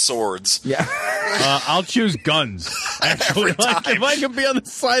spears and swords. Yeah. I'll choose guns. Actually, like, if I can be on the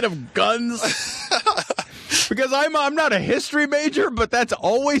side of guns. Because I'm not a history major, but that's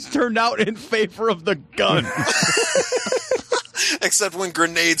always turned out in favor of the gun. Except when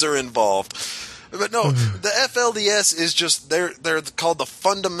grenades are involved. But no, the FLDS is just, they're called the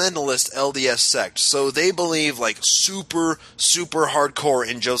fundamentalist LDS sect. So they believe like super hardcore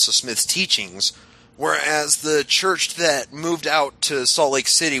in Joseph Smith's teachings. Whereas the church that moved out to Salt Lake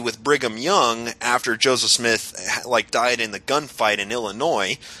City with Brigham Young after Joseph Smith like died in the gunfight in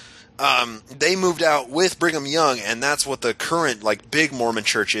Illinois, they moved out with Brigham Young, and that's what the current like big Mormon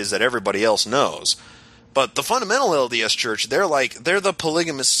church is that everybody else knows. But the fundamental LDS Church, they're the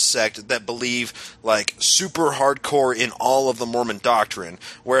polygamous sect that believe like super hardcore in all of the Mormon doctrine,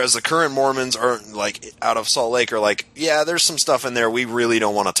 whereas the current Mormons are like out of Salt Lake are like, yeah, there's some stuff in there we really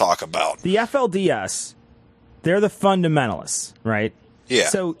don't want to talk about. The FLDS, they're the fundamentalists, right? Yeah.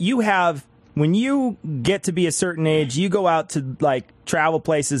 So you have, when you get to be a certain age, you go out to like travel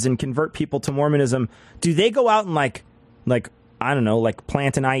places and convert people to Mormonism. Do they go out and like I don't know, like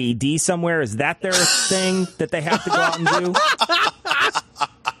plant an IED somewhere? Is that their thing that they have to go out and do?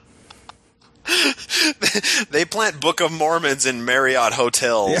 They plant Book of Mormons in Marriott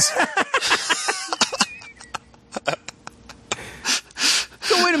hotels.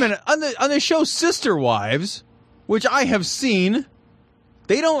 So wait a minute. On the show Sister Wives, which I have seen,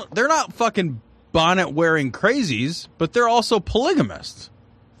 they're not fucking bonnet wearing crazies, but they're also polygamists.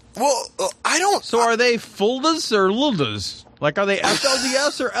 Well, I don't. So are they fuldas or luldas? Like, are they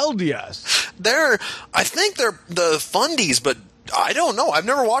FLDS or LDS? I think they're the fundies, but I don't know. I've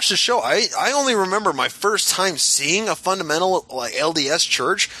never watched the show. I only remember my first time seeing a fundamental like LDS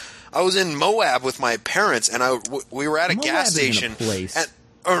church. I was in Moab with my parents, and we were at a gas station. That's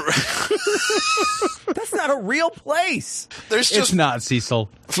not a real place. It's not,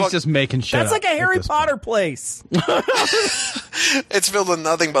 Cecil. He's just making shit That's up like a Harry Potter place. It's filled with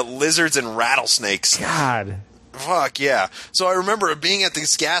nothing but lizards and rattlesnakes. God. Fuck yeah. So I remember being at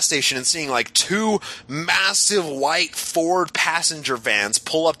this gas station and seeing like two massive white Ford passenger vans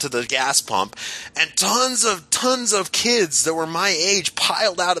pull up to the gas pump, and tons of kids that were my age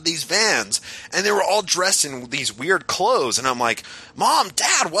piled out of these vans, and they were all dressed in these weird clothes. And I'm like, Mom,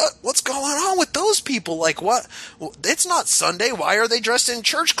 Dad, what's going on with those people? Like, what? It's not Sunday. Why are they dressed in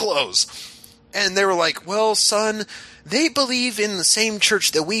church clothes? And they were like, well, son, they believe in the same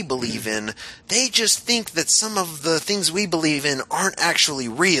church that we believe in. They just think that some of the things we believe in aren't actually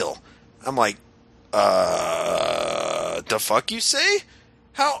real. I'm like, the fuck you say?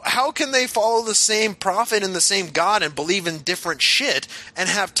 How can they follow the same prophet and the same God and believe in different shit and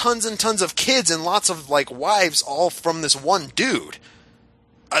have tons and tons of kids and lots of like wives all from this one dude?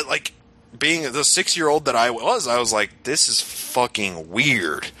 I like being the 6-year-old that I was like, this is fucking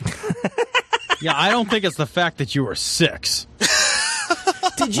weird. Yeah, I don't think it's the fact that you were 6.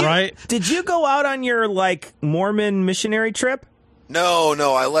 Did you go out on your like Mormon missionary trip? No,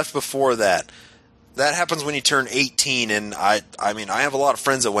 I left before that. That happens when you turn 18, and I mean, I have a lot of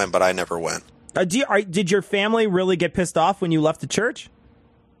friends that went, but I never went. Did your family really get pissed off when you left the church?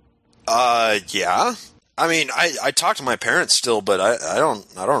 Yeah. I mean, I talk to my parents still, but I don't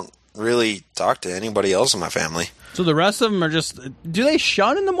really talk to anybody else in my family. So the rest of them are just, do they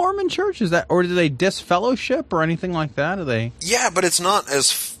shun in the Mormon church? Is that, or do they disfellowship or anything like that? Are they? Yeah, but it's not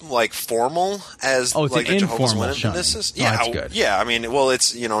as like formal as it's like an the Jehovah's informal shunning. Witnesses. Yeah, that's good. Yeah, I mean, well,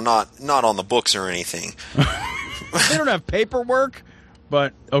 it's not on the books or anything. They don't have paperwork,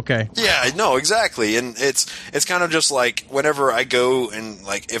 but okay. Yeah, no, exactly. And it's kind of just like whenever I go and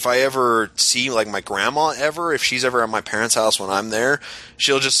like if I ever see like my grandma if she's ever at my parents' house when I'm there,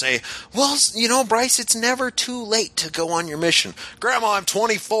 she'll just say, well, Bryce, it's never too late to go on your mission. Grandma, I'm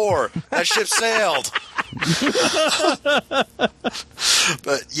 24. That ship sailed.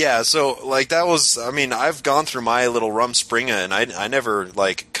 But yeah, so like that was, I mean, I've gone through my little Rumspringa and I never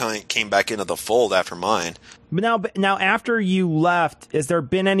like came back into the fold after mine. But now, after you left, has there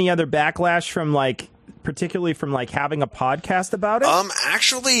been any other backlash from particularly from having a podcast about it?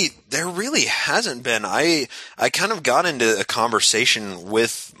 Actually, there really hasn't been. I kind of got into a conversation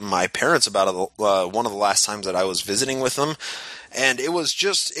with my parents about it one of the last times that I was visiting with them, and it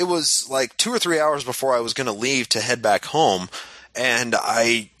was like 2 or 3 hours before I was going to leave to head back home, and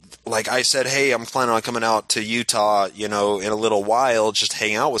I said, hey, I'm planning on coming out to Utah, in a little while, just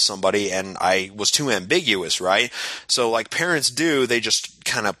hang out with somebody, and I was too ambiguous, right? So like parents do, they just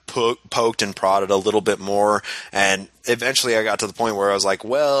kind of poked and prodded a little bit more, and eventually I got to the point where I was like,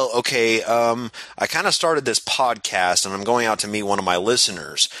 well, okay, I kind of started this podcast, and I'm going out to meet one of my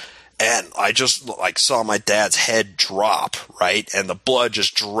listeners. And I just saw my dad's head drop, right? And the blood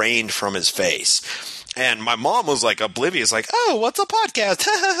just drained from his face. And my mom was oblivious, oh, what's a podcast?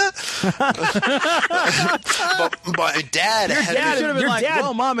 But my dad should have been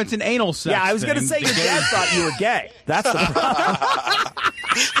well, Mom, it's an anal sex. Yeah, I was going to say your dad thought you were gay. That's the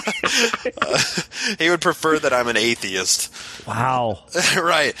problem. He would prefer that I'm an atheist. Wow.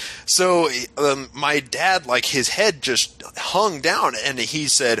 Right. So my dad, his head just hung down, and he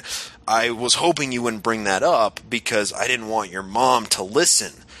said, I was hoping you wouldn't bring that up because I didn't want your mom to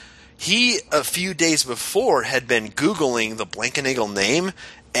listen. He, a few days before, had been Googling the Blankenagel name,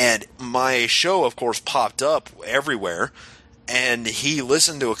 and my show, of course, popped up everywhere. and he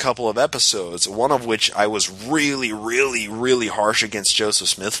listened to a couple of episodes, one of which I was really, really, really harsh against Joseph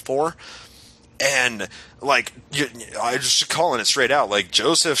Smith for. And, like, I just calling it straight out. Like,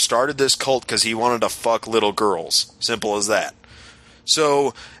 Joseph started this cult because he wanted to fuck little girls. Simple as that.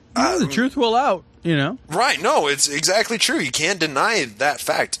 So... the truth will out, you know? Right, no, it's exactly true. You can't deny that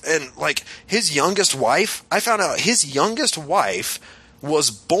fact. And, like, his youngest wife, I found out his youngest wife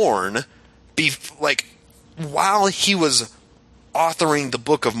was born, while he was authoring the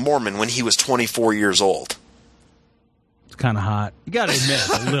Book of Mormon when he was 24 years old. It's kind of hot. You gotta admit,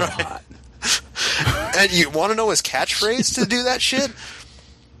 it's a little hot. And you want to know his catchphrase to do that shit?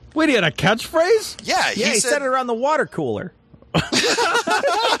 Wait, he had a catchphrase? Yeah, he said it around the water cooler.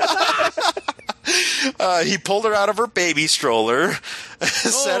 He pulled her out of her baby stroller,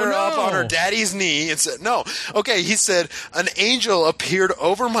 set her up on her daddy's knee, and said, no. Okay, he said, an angel appeared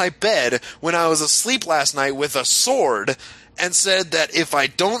over my bed when I was asleep last night with a sword and said that if I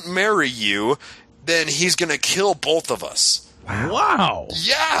don't marry you, then he's going to kill both of us. Wow.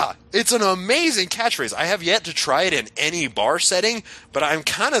 Yeah, it's an amazing catchphrase. I have yet to try it in any bar setting, but I'm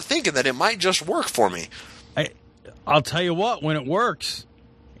kind of thinking that it might just work for me. I'll tell you what, when it works,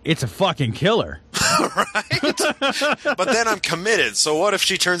 it's a fucking killer. Right? But then I'm committed. So what if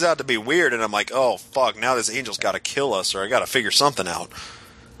she turns out to be weird and I'm like, oh, fuck, now this angel's got to kill us or I got to figure something out.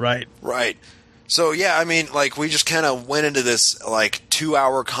 Right. Right. So, yeah, I mean, like, we just kind of went into this, like,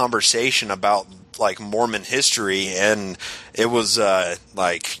 2-hour conversation about, like, Mormon history, and it was,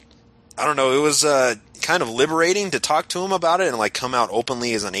 like, I don't know, it was kind of liberating to talk to him about it and, like, come out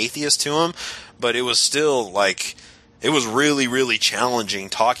openly as an atheist to him, but it was still, like, it was really, really challenging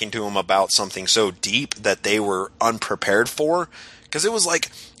talking to him about something so deep that they were unprepared for, because it was like,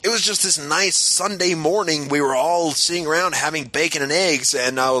 it was just this nice Sunday morning. We were all sitting around having bacon and eggs,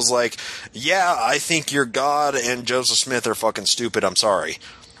 and I was like, yeah, I think your God and Joseph Smith are fucking stupid. I'm sorry.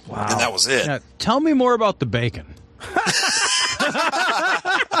 Wow. And that was it. Now, tell me more about the bacon.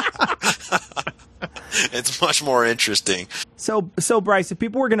 It's much more interesting. So Bryce, if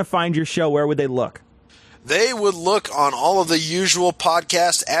people were going to find your show, where would they look? They would look on all of the usual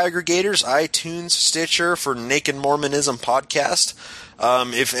podcast aggregators, iTunes, Stitcher for Naked Mormonism Podcast.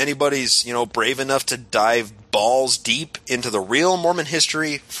 If anybody's, brave enough to dive balls deep into the real Mormon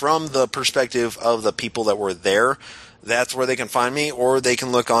history from the perspective of the people that were there, that's where they can find me, or they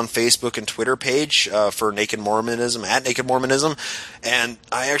can look on Facebook and Twitter page for Naked Mormonism, at Naked Mormonism. And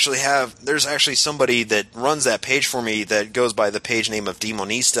there's actually somebody that runs that page for me that goes by the page name of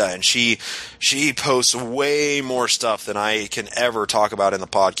Demonista, and she posts way more stuff than I can ever talk about in the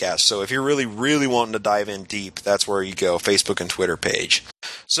podcast. So if you're really, really wanting to dive in deep, that's where you go, Facebook and Twitter page.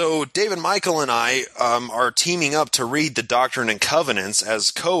 So David Michael and I are teaming up to read the Doctrine and Covenants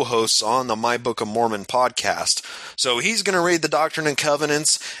as co-hosts on the My Book of Mormon podcast. So he's going to read the Doctrine and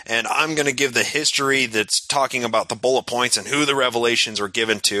Covenants, and I'm going to give the history that's talking about the bullet points and who the revelations are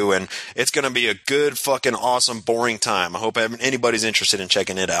given to, and it's going to be a good, fucking, awesome, boring time. I hope anybody's interested in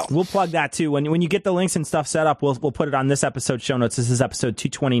checking it out. We'll plug that, too. When you get the links and stuff set up, we'll put it on this episode's show notes. This is episode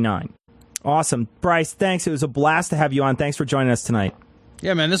 229. Awesome. Bryce, thanks. It was a blast to have you on. Thanks for joining us tonight.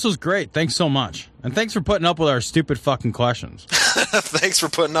 Yeah, man, this was great. Thanks so much. And thanks for putting up with our stupid fucking questions. Thanks for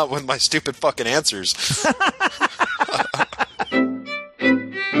putting up with my stupid fucking answers.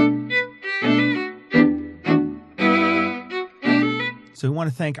 So we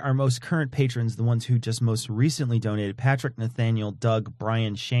want to thank our most current patrons, the ones who just most recently donated: Patrick, Nathaniel, Doug,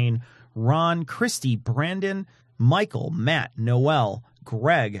 Brian, Shane, Ron, Christy, Brandon, Michael, Matt, Noel,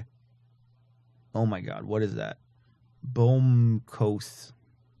 Greg. Oh my God, what is that? Boomkos.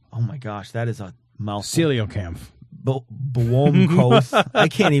 Oh my gosh, that is a mouthful. Celiocamp. Boomkos. I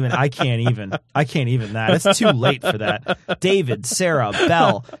can't even that. It's too late for that. David, Sarah,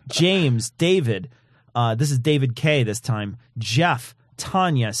 Bell, James, David. This is David K this time. Jeff,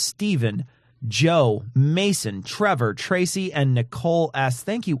 Tanya, Stephen, Joe, Mason, Trevor, Tracy, and Nicole S.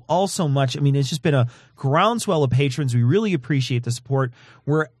 Thank you all so much. I mean, it's just been a groundswell of patrons. We really appreciate the support.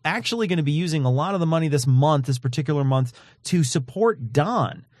 We're actually going to be using a lot of the money this particular month, to support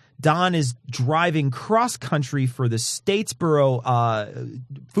Don. Don is driving cross-country for the Statesboro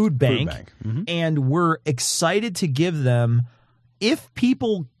Food Bank, Mm-hmm. and we're excited to give them, if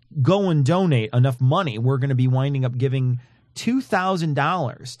people go and donate enough money, we're going to be winding up giving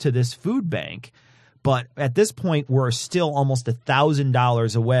 $2,000 to this food bank. But at this point, we're still almost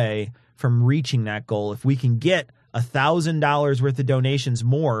 $1,000 away from reaching that goal. If we can get $1,000 worth of donations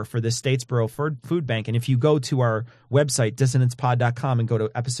more for the Statesboro Food Bank, and if you go to our website, dissonancepod.com, and go to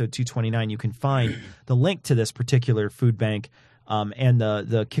episode 229, you can find the link to this particular food bank and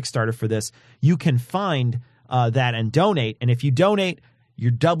the Kickstarter for this. You can find that and donate. And if you donate,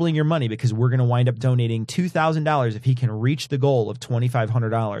 you're doubling your money because we're going to wind up donating $2,000 if he can reach the goal of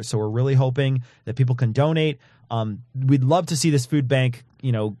 $2,500. So we're really hoping that people can donate. We'd love to see this food bank,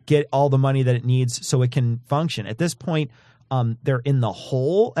 get all the money that it needs so it can function. At this point, they're in the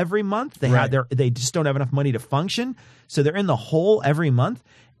hole every month. They just don't have enough money to function. So they're in the hole every month.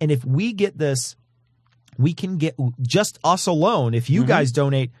 And if we get this, we can get just us alone. If you guys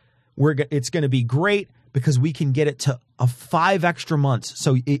donate, it's going to be great because we can get it to 5 extra months.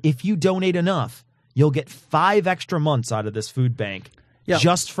 So if you donate enough, you'll get 5 extra months out of this food bank. Yeah.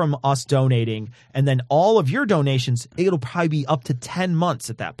 Just from us donating, and then all of your donations, it'll probably be up to 10 months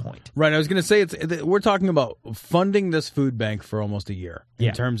at that point. Right. I was going to say we're talking about funding this food bank for almost a year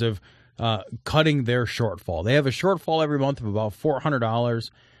in terms of cutting their shortfall. They have a shortfall every month of about $400.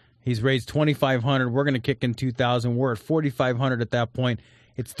 He's raised $2,500. We're going to kick in $2,000. We're at $4,500 at that point.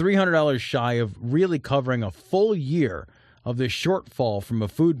 It's $300 shy of really covering a full year of the shortfall from a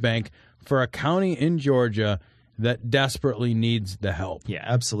food bank for a county in Georgia that desperately needs the help. Yeah,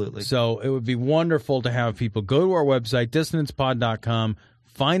 absolutely. So it would be wonderful to have people go to our website, dissonancepod.com,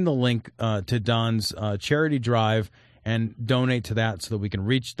 find the link to Don's charity drive, and donate to that so that we can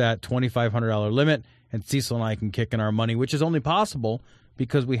reach that $2,500 limit, and Cecil and I can kick in our money, which is only possible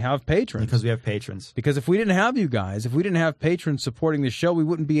because we have patrons. Because if we didn't have you guys, if we didn't have patrons supporting the show, we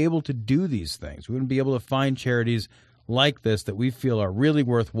wouldn't be able to do these things. We wouldn't be able to find charities like this that we feel are really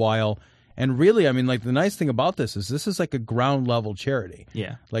worthwhile. And really, I mean, like, the nice thing about this is like a ground level charity.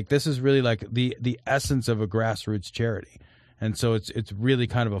 Yeah. Like, this is really like the essence of a grassroots charity. And so it's really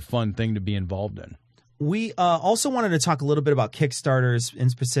kind of a fun thing to be involved in. We also wanted to talk a little bit about Kickstarters in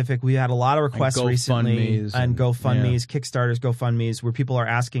specific. We had a lot of requests recently and GoFundMes, Kickstarters, GoFundMes, where people are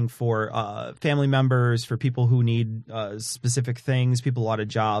asking for family members, for people who need specific things, people out of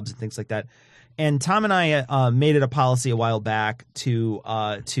jobs and things like that. And Tom and I made it a policy a while back to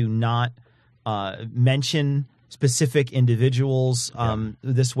not mention specific individuals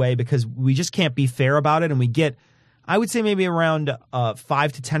this way, because we just can't be fair about it. And we get, I would say, maybe around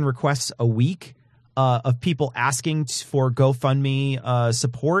 5 to 10 requests a week of people asking for GoFundMe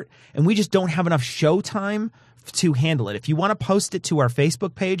support, and we just don't have enough show time to handle it. If you want to post it to our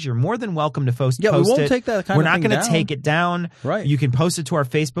Facebook page, you're more than welcome to post it. We won't take that kind We're of not thing going to down. take it down. Right. You can post it to our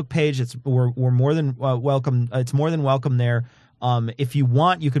Facebook page. We're more than welcome. It's more than welcome there. If you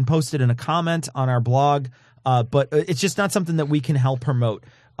want, you can post it in a comment on our blog, but it's just not something that we can help promote.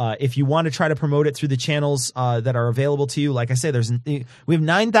 If you want to try to promote it through the channels that are available to you, like I say, we have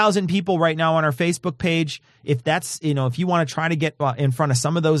 9,000 people right now on our Facebook page. If that's, if you want to try to get in front of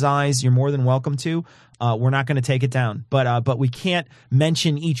some of those eyes, you're more than welcome to. We're not going to take it down, but we can't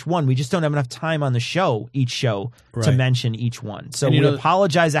mention each one. We just don't have enough time on the show, each show, to mention each one. So we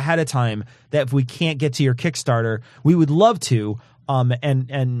apologize ahead of time that if we can't get to your Kickstarter, we would love to.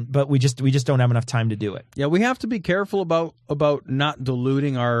 But we just don't have enough time to do it. Yeah, we have to be careful about not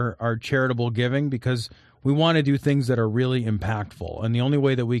diluting our charitable giving, because we want to do things that are really impactful. And the only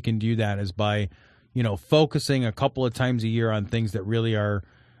way that we can do that is by, focusing a couple of times a year on things that really are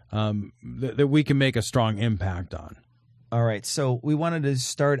that we can make a strong impact on. All right. So we wanted to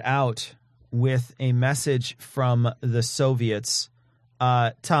start out with a message from the Soviets.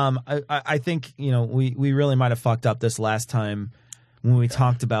 Tom, I think, we really might have fucked up this last time when we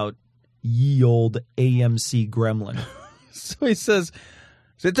talked about ye old AMC gremlin. So he says,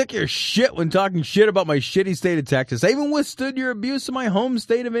 I took your shit when talking shit about my shitty state of Texas. I even withstood your abuse of my home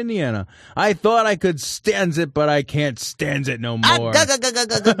state of Indiana. I thought I could stand it, but I can't stand it no more.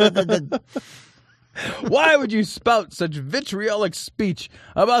 Why would you spout such vitriolic speech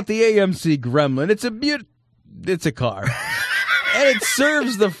about the AMC gremlin? It's a car. And it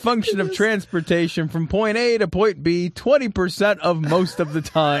serves the function of transportation from point A to point B 20% of most of the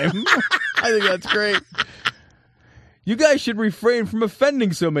time. I think that's great. You guys should refrain from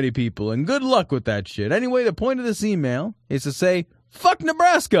offending so many people, and good luck with that shit. Anyway, the point of this email is to say, fuck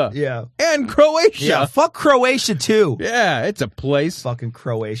Nebraska. Yeah. And Croatia. Yeah, fuck Croatia, too. Yeah, it's a place. Fucking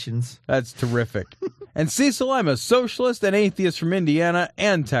Croatians. That's terrific. And Cecil, I'm a socialist and atheist from Indiana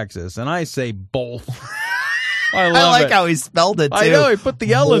and Texas, and I say both. I like how he spelled it, too. I know, he put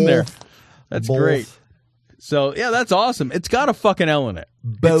the L in there. That's great. So, yeah, that's awesome. It's got a fucking L in it.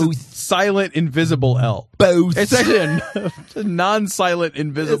 Both. It's a silent, invisible L. Both. It's actually a non-silent,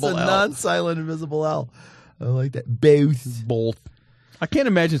 invisible L. It's a non-silent, invisible L. I like that. Both. Both. I can't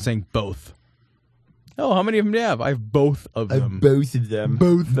imagine saying both. Oh, how many of them do you have? I have both of them. Both of them.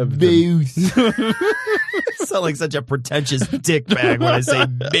 Both of them. Both. I sound like such a pretentious dickbag when I say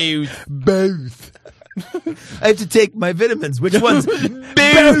both. Both. I have to take my vitamins. Which ones?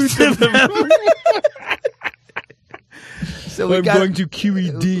 Both of them. So I'm going to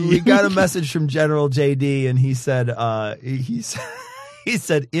QED. We got a message from General JD, and he said, he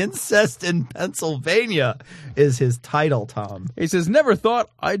said, incest in Pennsylvania is his title, Tom. He says, never thought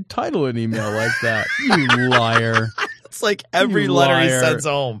I'd title an email like that. You liar. It's like every letter he sends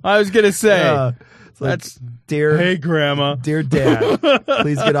home. I was going to say, it's like, that's, dear, hey, Grandma. Dear Dad,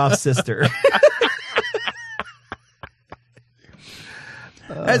 please get off sister.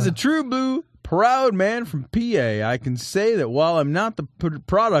 As a true blue, proud man from PA, I can say that while I'm not the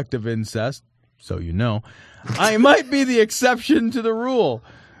product of incest, so you know, I might be the exception to the rule.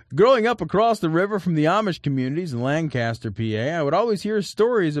 Growing up across the river from the Amish communities in Lancaster, PA, I would always hear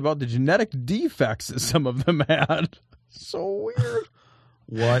stories about the genetic defects that some of them had. So weird.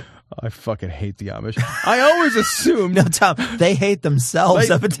 What? I fucking hate the Amish. I always assumed... No, Tom, they hate themselves,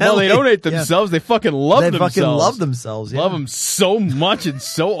 evidently. Well, they don't hate themselves. Yeah. They fucking love themselves. They fucking love themselves, yeah. Love them so much and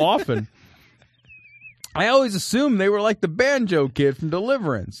so often. I always assumed they were like the banjo kid from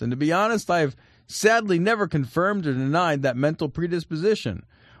Deliverance. And to be honest, I've sadly never confirmed or denied that mental predisposition.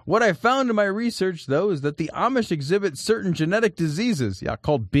 What I found in my research, though, is that the Amish exhibit certain genetic diseases. Yeah,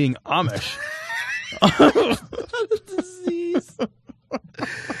 called being Amish. Disease.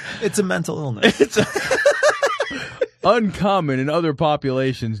 It's a mental illness. It's uncommon in other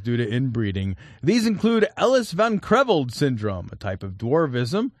populations due to inbreeding. These include Ellis van Creveld syndrome, a type of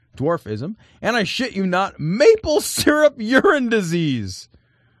dwarfism, and I shit you not, maple syrup urine disease.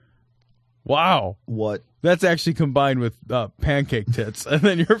 Wow. What? That's actually combined with pancake tits, and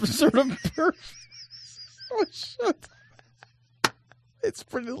then you're sort of... Oh, shit. It's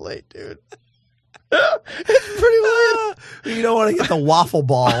pretty late, dude. It's pretty late. You don't want to get the waffle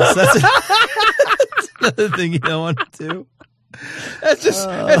balls. That's another thing you don't want to do. That's just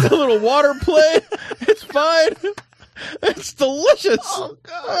that's a little water play. It's fine. It's delicious. Oh,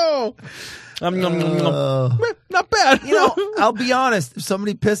 God. Not bad. You know, I'll be honest. If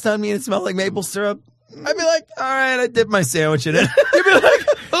somebody pissed on me and it smelled like maple syrup, I'd be like, all right, I dipped my sandwich in it. You'd be like,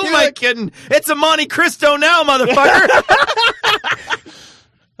 who am I kidding? It's a Monte Cristo now, motherfucker.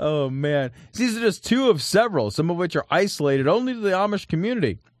 Oh, man. These are just two of several, some of which are isolated only to the Amish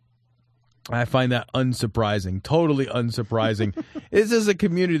community. I find that unsurprising, totally unsurprising. This is a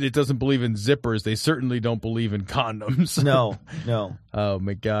community that doesn't believe in zippers. They certainly don't believe in condoms. No. Oh,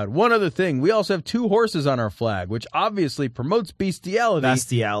 my God. One other thing. We also have 2 horses on our flag, which obviously promotes bestiality.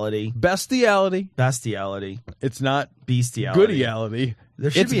 Bestiality. It's not bestiality. Goodiality.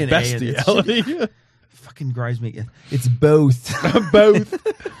 There should be an bestiality. A in it. Fucking grinds me. It's both. Both.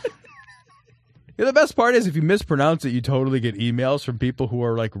 Yeah, the best part is if you mispronounce it, you totally get emails from people who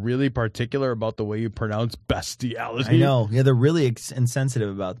are like really particular about the way you pronounce bestiality. I know. Yeah, they're really insensitive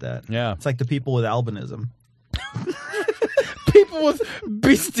about that. Yeah. It's like the people with albinism. People with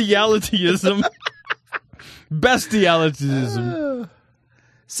bestialityism. Bestialityism.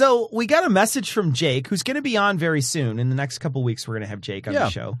 So we got a message from Jake, who's going to be on very soon. In the next couple weeks, we're going to have Jake on the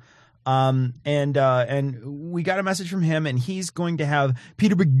show. And we got a message from him, and he's going to have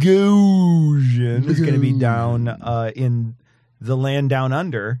Peter Boghossian who's going to be down in the land down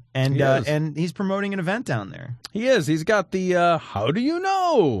under, and he's promoting an event down there. He is. He's got the How Do You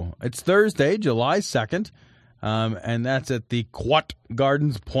Know? It's Thursday, July 2nd, and that's at the Quat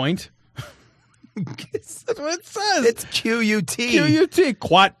Gardens Point. That's what it says. It's Q-U-T. Q-U-T.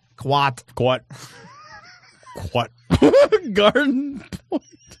 Quat. Garden Point.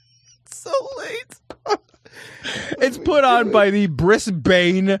 So late. It's put on by the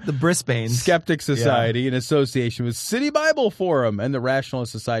Brisbane Skeptic Society in association with City Bible Forum and the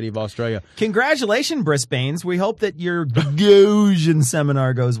Rationalist Society of Australia. Congratulations, Brisbanes. We hope that your Boghossian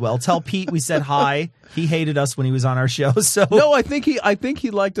seminar goes well. Tell Pete we said hi. He hated us when he was on our show. So no, I think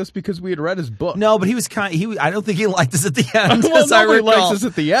he liked us because we had read his book. No, but he was I don't think he liked us at the end. Well, nobody likes us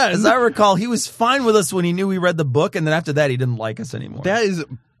at the end. As I recall, he was fine with us when he knew we read the book, and then after that, he didn't like us anymore. That's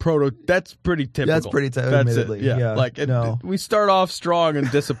pretty typical. That's pretty typical, admittedly. Yeah. We start off strong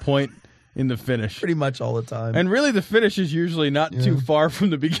and disappoint in the finish. Pretty much all the time. And really the finish is usually not too far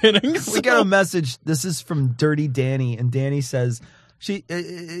from the beginning. So. We got a message. This is from Dirty Danny, and Danny says, she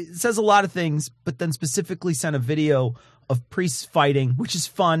says a lot of things, but then specifically sent a video of priests fighting, which is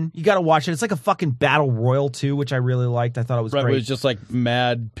fun. You got to watch it. It's like a fucking battle royal too, which I really liked. I thought it was great. It was just like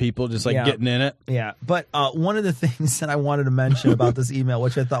mad people just like getting in it. Yeah. But one of the things that I wanted to mention about this email,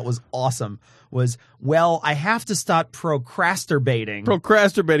 which I thought was awesome, was, I have to stop procrastinating.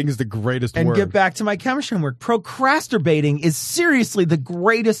 Procrastinating is the greatest word. And get back to my chemistry homework. Procrastinating is seriously the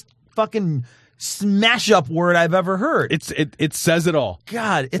greatest fucking smash up word I've ever heard. It says it all.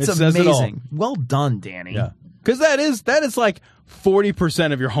 God, it's amazing. Well done, Danny. Yeah. Because that is like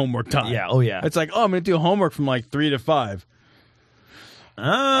 40% of your homework time. Yeah. Oh, yeah. It's like, I'm going to do homework from like 3 to 5.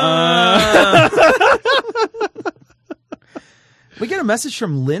 We get a message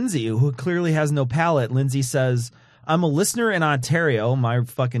from Lindsay, who clearly has no palate. Lindsay says, I'm a listener in Ontario. My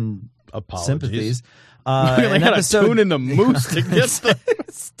fucking Apologies. sympathies. We only got to tune in the moose to get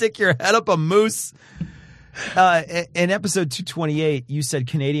stick your head up a moose. In episode 228, you said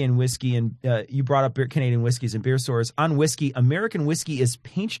Canadian whiskey, and you brought up Canadian whiskeys and beer stores. On whiskey, American whiskey is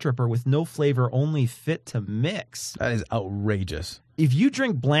paint stripper with no flavor, only fit to mix. That is outrageous. If you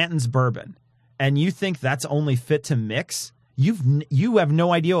drink Blanton's bourbon and you think that's only fit to mix, you have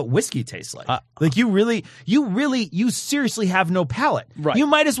no idea what whiskey tastes like. Like you seriously have no palate. Right. You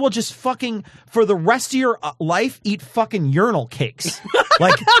might as well just fucking for the rest of your life eat fucking urinal cakes.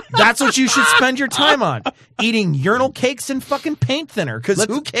 Like that's what you should spend your time on, eating urinal cakes and fucking paint thinner. Because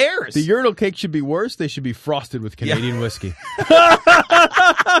who cares? The urinal cake should be worse. They should be frosted with Canadian whiskey.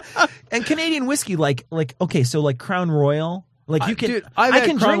 And Canadian whiskey, like okay, so like Crown Royal. Like you can, Dude, I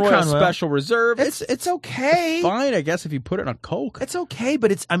can Crown drink Royal Crown Royal. Special Reserve. It's okay. It's fine, I guess, if you put it in a Coke. It's okay,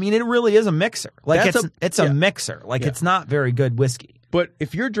 but it really is a mixer. Like it's a yeah. mixer. Like it's not very good whiskey. But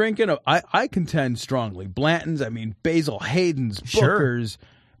if you're drinking, I contend strongly. Blanton's, I mean, Basil Hayden's, Sure. Booker's,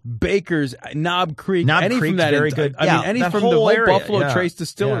 Baker's, Knob Creek, any Creek's from that, very good. I mean, any that from the whole area, Buffalo Trace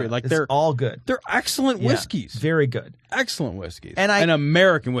Distillery, like it's they're all good. They're excellent whiskeys, very good, excellent whiskeys, and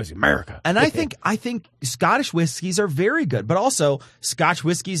American whiskey, America. And I think Scottish whiskeys are very good, but also Scotch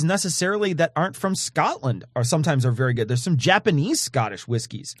whiskeys necessarily that aren't from Scotland are sometimes are very good. There's some Japanese Scottish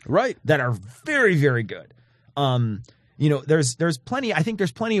whiskeys, right, that are very very good. You know, there's plenty. I think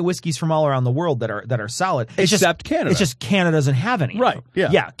there's plenty of whiskeys from all around the world that are solid. Except Canada. It's just Canada doesn't have any. Right. Yeah.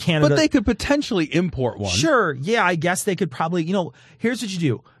 Yeah. Canada. But they could potentially import one. Sure. Yeah. I guess they could probably. You know, here's what you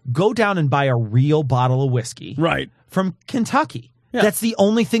do: go down and buy a real bottle of whiskey. Right. From Kentucky. Yeah. That's the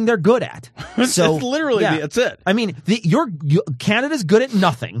only thing they're good at. So it's literally that's it. I mean, Canada's good at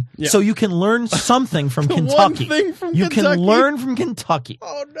nothing, Yeah. so you can learn something from Kentucky. One thing from you Kentucky. can learn from Kentucky.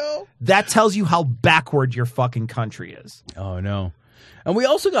 Oh no! That tells you how backward your fucking country is. Oh no! And we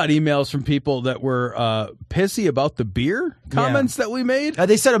also got emails from people that were pissy about the beer comments that we made.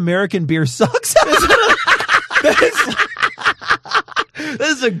 They said American beer sucks.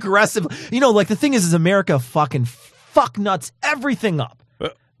 This is aggressive. You know, like the thing is America fucking fuck nuts everything up.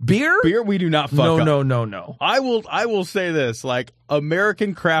 Beer? Beer, we do not fuck up. No. I will say this: like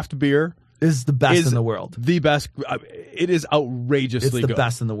American craft beer is the best in the world. The best. It is outrageously good. It's the good.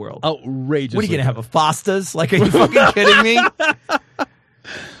 best in the world. Outrageously. What are you gonna have? A Foster's? Like, are you fucking kidding me?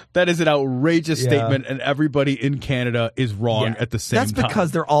 That is an outrageous statement, and everybody in Canada is wrong at the same time. That's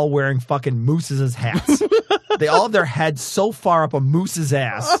because they're all wearing fucking mooses' hats. They all have their heads so far up a moose's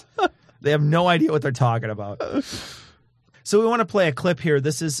ass. They have no idea what they're talking about. So we want to play a clip here.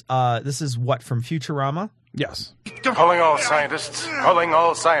 This is what, from Futurama? Yes. Calling all scientists. Calling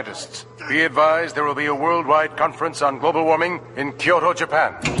all scientists. Be advised there will be a worldwide conference on global warming in Kyoto,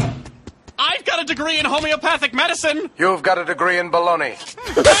 Japan. I've got a degree in homeopathic medicine. You've got a degree in baloney.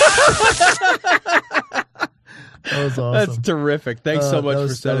 That was awesome. That's terrific. Thanks so much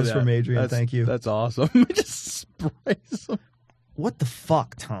for saying that. That was from Adrian. Thank you. That's awesome. Just spray some. What the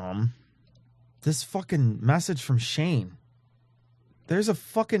fuck, Tom? This fucking message from Shane. There's a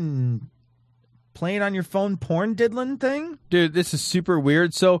fucking playing on your phone porn diddling thing? Dude, this is super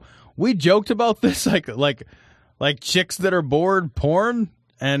weird. So we joked about this like chicks that are bored porn,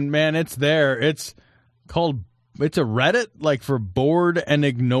 and man, it's there. It's a Reddit like for bored and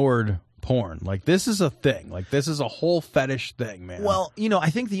ignored porn. Like this is a thing. Like this is a whole fetish thing, man. Well, you know, I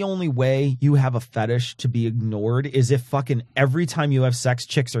think the only way you have a fetish to be ignored is if fucking every time you have sex,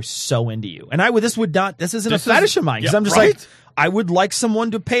 chicks are so into you. And this isn't a fetish of mine. Because I'm just like, I would like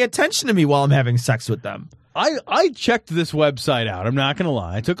someone to pay attention to me while I'm having sex with them. I checked this website out. I'm not going to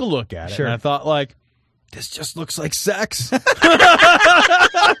lie. I took a look at it. Sure. And I thought, like, this just looks like sex.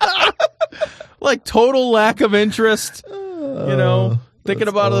 Like total lack of interest. You know, thinking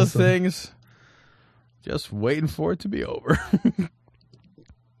about other things. Just waiting for it to be over.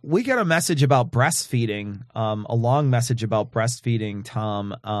 We got a message about breastfeeding, a long message about breastfeeding,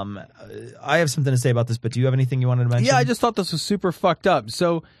 Tom. I have something to say about this, but do you have anything you wanted to mention? Yeah, I just thought this was super fucked up.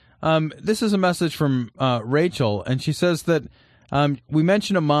 So this is a message from Rachel, and she says that we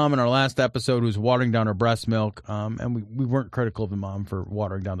mentioned a mom in our last episode who was watering down her breast milk, and we weren't critical of the mom for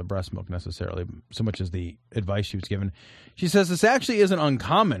watering down the breast milk necessarily, so much as the advice she was given. She says this actually isn't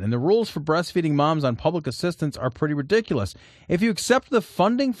uncommon, and the rules for breastfeeding moms on public assistance are pretty ridiculous. If you accept the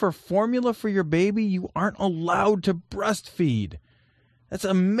funding for formula for your baby, you aren't allowed to breastfeed. That's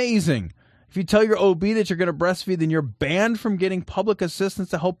amazing. If you tell your OB that you're going to breastfeed, then you're banned from getting public assistance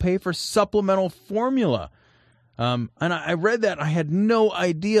to help pay for supplemental formula. And I read that. I had no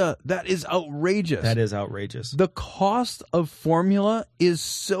idea. That is outrageous. That is outrageous. The cost of formula is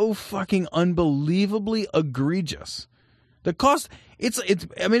so fucking unbelievably egregious. The cost, it's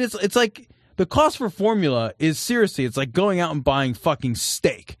like the cost for formula is seriously, it's like going out and buying fucking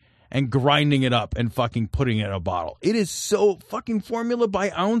steak and grinding it up and fucking putting it in a bottle. It is so fucking formula by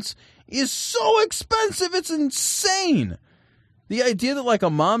ounce is so expensive. It's insane. The idea that like a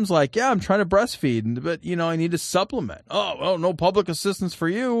mom's like, yeah, I'm trying to breastfeed, but I need a supplement. Oh, well, no public assistance for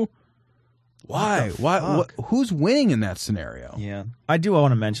you. Why? Why? Who's winning in that scenario? Yeah. I do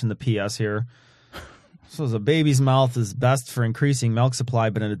want to mention the PS here. So a baby's mouth is best for increasing milk supply,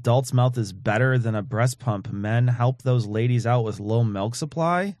 but an adult's mouth is better than a breast pump. Men help those ladies out with low milk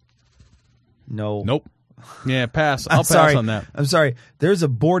supply? No. Nope. Yeah, pass. I'll pass on that. I'm sorry. There's a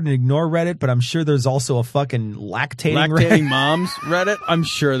board and ignore Reddit, but I'm sure there's also a fucking lactating moms Reddit. I'm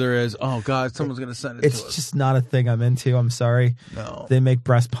sure there is. Oh God, someone's gonna send it. It's just not a thing I'm into. I'm sorry. No. They make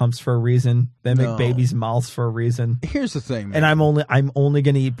breast pumps for a reason. They make babies' mouths for a reason. Here's the thing, man. And I'm only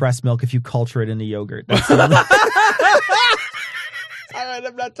gonna eat breast milk if you culture it into yogurt. That's the only- All right,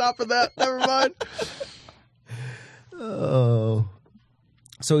 I'm not top of that. Never mind. Oh.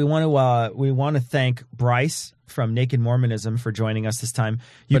 So we want to thank Bryce from Naked Mormonism for joining us this time.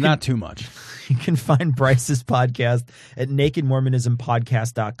 But not too much. You can find Bryce's podcast at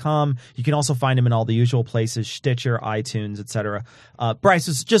nakedmormonismpodcast.com. You can also find him in all the usual places, Stitcher, iTunes, etc. Bryce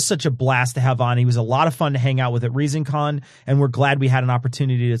was just such a blast to have on. He was a lot of fun to hang out with at ReasonCon, and we're glad we had an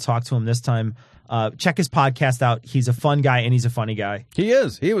opportunity to talk to him this time. Check his podcast out. He's a fun guy, and he's a funny guy. He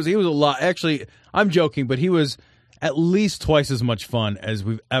is. He was a lot. Actually, I'm joking, but he was at least twice as much fun as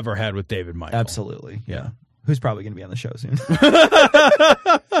we've ever had with David Michael. Absolutely. Yeah. Who's probably going to be on the show soon.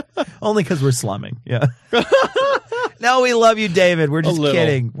 Only because we're slumming. Yeah. No, we love you, David. We're just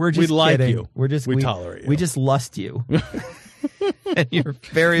kidding. We're just like kidding. You. We tolerate you. We just lust you. And you're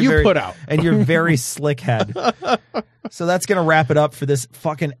very, you very put out. And you're very slick head. So that's going to wrap it up for this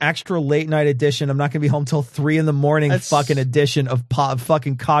fucking extra late night edition. I'm not going to be home till 3 a.m. fucking edition of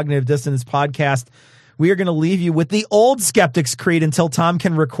fucking Cognitive Dissonance Podcast. We are going to leave you with the old Skeptics Creed until Tom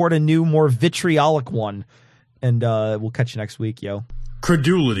can record a new, more vitriolic one. And we'll catch you next week, yo.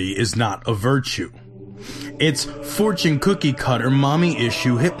 Credulity is not a virtue. It's fortune cookie cutter, mommy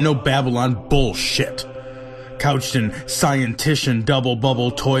issue, hypno-Babylon bullshit. Couched in scientician, double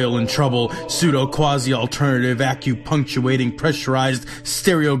bubble, toil and trouble, pseudo quasi alternative, acupunctuating, pressurized,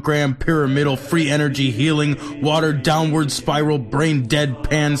 stereogram, pyramidal, free energy healing, watered downward spiral, brain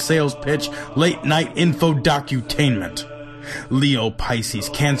deadpan sales pitch, late night info docutainment. Leo, Pisces,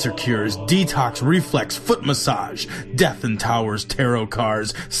 cancer cures, detox, reflex, foot massage, death in towers, tarot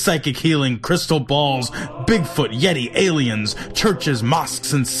cards, psychic healing, crystal balls, Bigfoot, Yeti, aliens, churches,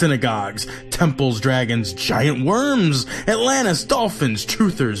 mosques and synagogues, temples, dragons, giant worms, Atlantis, dolphins,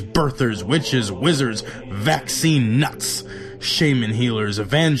 truthers, birthers, witches, wizards, vaccine nuts, shaman healers,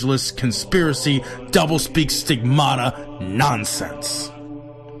 evangelists, conspiracy, doublespeak, stigmata, nonsense.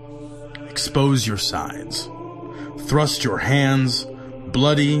 Expose your sides. Thrust your hands,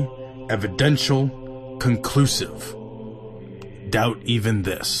 bloody, evidential, conclusive. Doubt even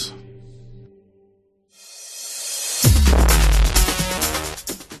this.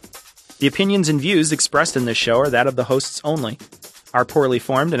 The opinions and views expressed in this show are that of the hosts only. Our poorly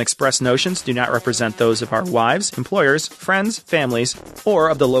formed and expressed notions do not represent those of our wives, employers, friends, families, or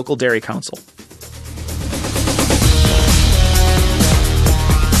of the local dairy council.